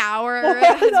 Sour.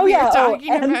 Oh yeah.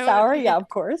 And Sour. Yeah, of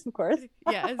course.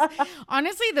 Yes.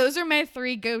 Honestly, those are my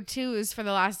 3 go-tos for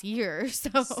the last year.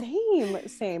 So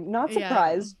same. Not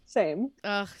surprised. Yeah. Same.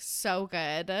 Ugh, so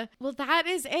good. Well, that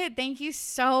is it. Thank you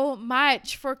so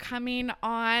much for coming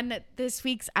on this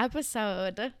week's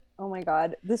episode. Oh my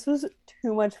God, this was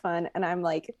too much fun. And I'm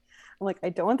like, I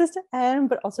don't want this to end,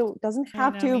 but also it doesn't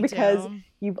have to, because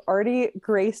you've already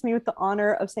graced me with the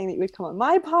honor of saying that you would come on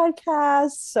my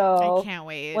podcast. So I can't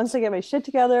wait. Once I get my shit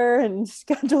together and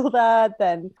schedule that,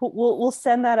 then we'll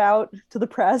send that out to the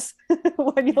press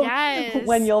when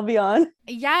you'll be on.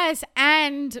 Yes,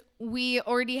 and we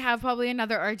already have probably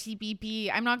another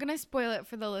RTBP. I'm not going to spoil it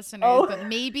for the listeners, but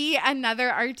maybe another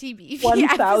RTBP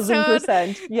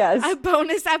 1000%. Yes. A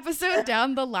bonus episode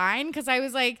down the line, because I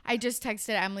was like, I just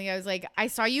texted Emily. I was like, I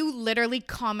saw you literally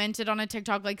commented on a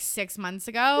TikTok like 6 months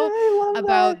ago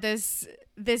about this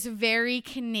very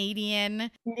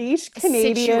Canadian niche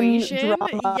Canadian situation.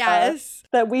 Drama. Yes.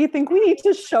 That we think we need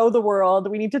to show the world.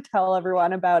 We need to tell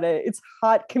everyone about it. It's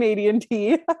hot Canadian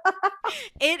tea.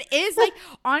 It is like,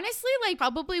 honestly, like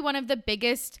probably one of the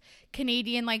biggest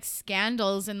Canadian like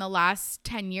scandals in the last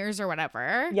 10 years or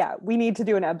whatever. Yeah, we need to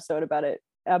do an episode about it.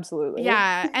 Absolutely.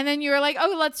 Yeah. And then you were like,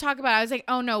 oh, let's talk about it. I was like,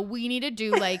 oh no, we need to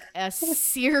do like a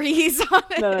series on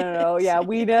it. No. Yeah.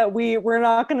 We're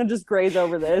not going to just graze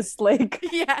over this. Like,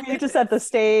 we need to set the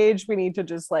stage. We need to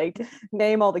just like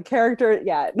name all the characters.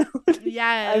 Yeah.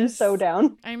 Yes. I'm so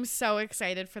down. I'm so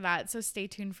excited for that. So stay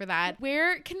tuned for that.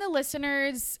 Where can the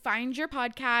listeners find your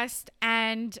podcast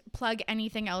and plug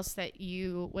anything else that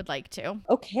you would like to?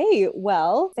 Okay.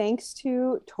 Well, thanks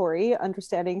to Tori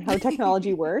understanding how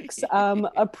technology works.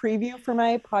 A preview for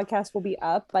my podcast will be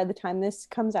up by the time this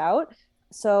comes out.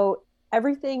 So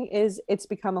everything is It's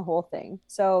Become a Whole Thing.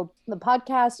 So the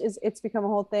podcast is It's Become a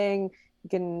Whole Thing. You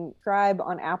can subscribe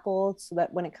on Apple so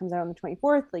that when it comes out on the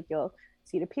 24th, like you'll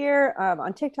see it appear.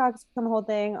 On TikTok, It's Become a Whole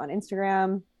Thing. On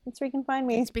Instagram, that's where you can find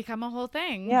me. It's become a whole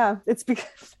thing. Yeah, it's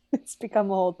become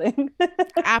a whole thing.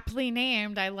 Aptly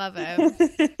named. I love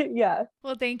it. Yeah.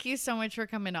 Well, thank you so much for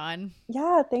coming on.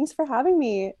 Yeah, thanks for having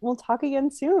me. We'll talk again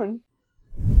soon.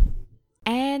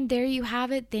 And there you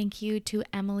have it. Thank you to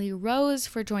Emily Rose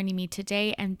for joining me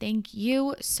today. And thank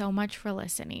you so much for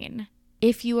listening.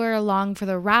 If you are along for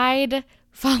the ride,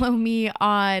 follow me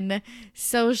on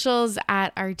socials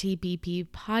at RTBP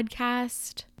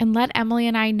Podcast and let Emily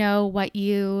and I know what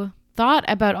you thought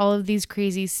about all of these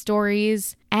crazy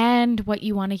stories and what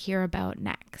you want to hear about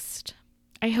next.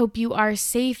 I hope you are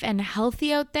safe and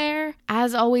healthy out there.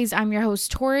 As always, I'm your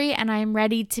host, Tori, and I'm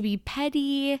ready to be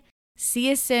petty. See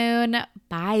you soon.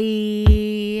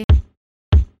 Bye.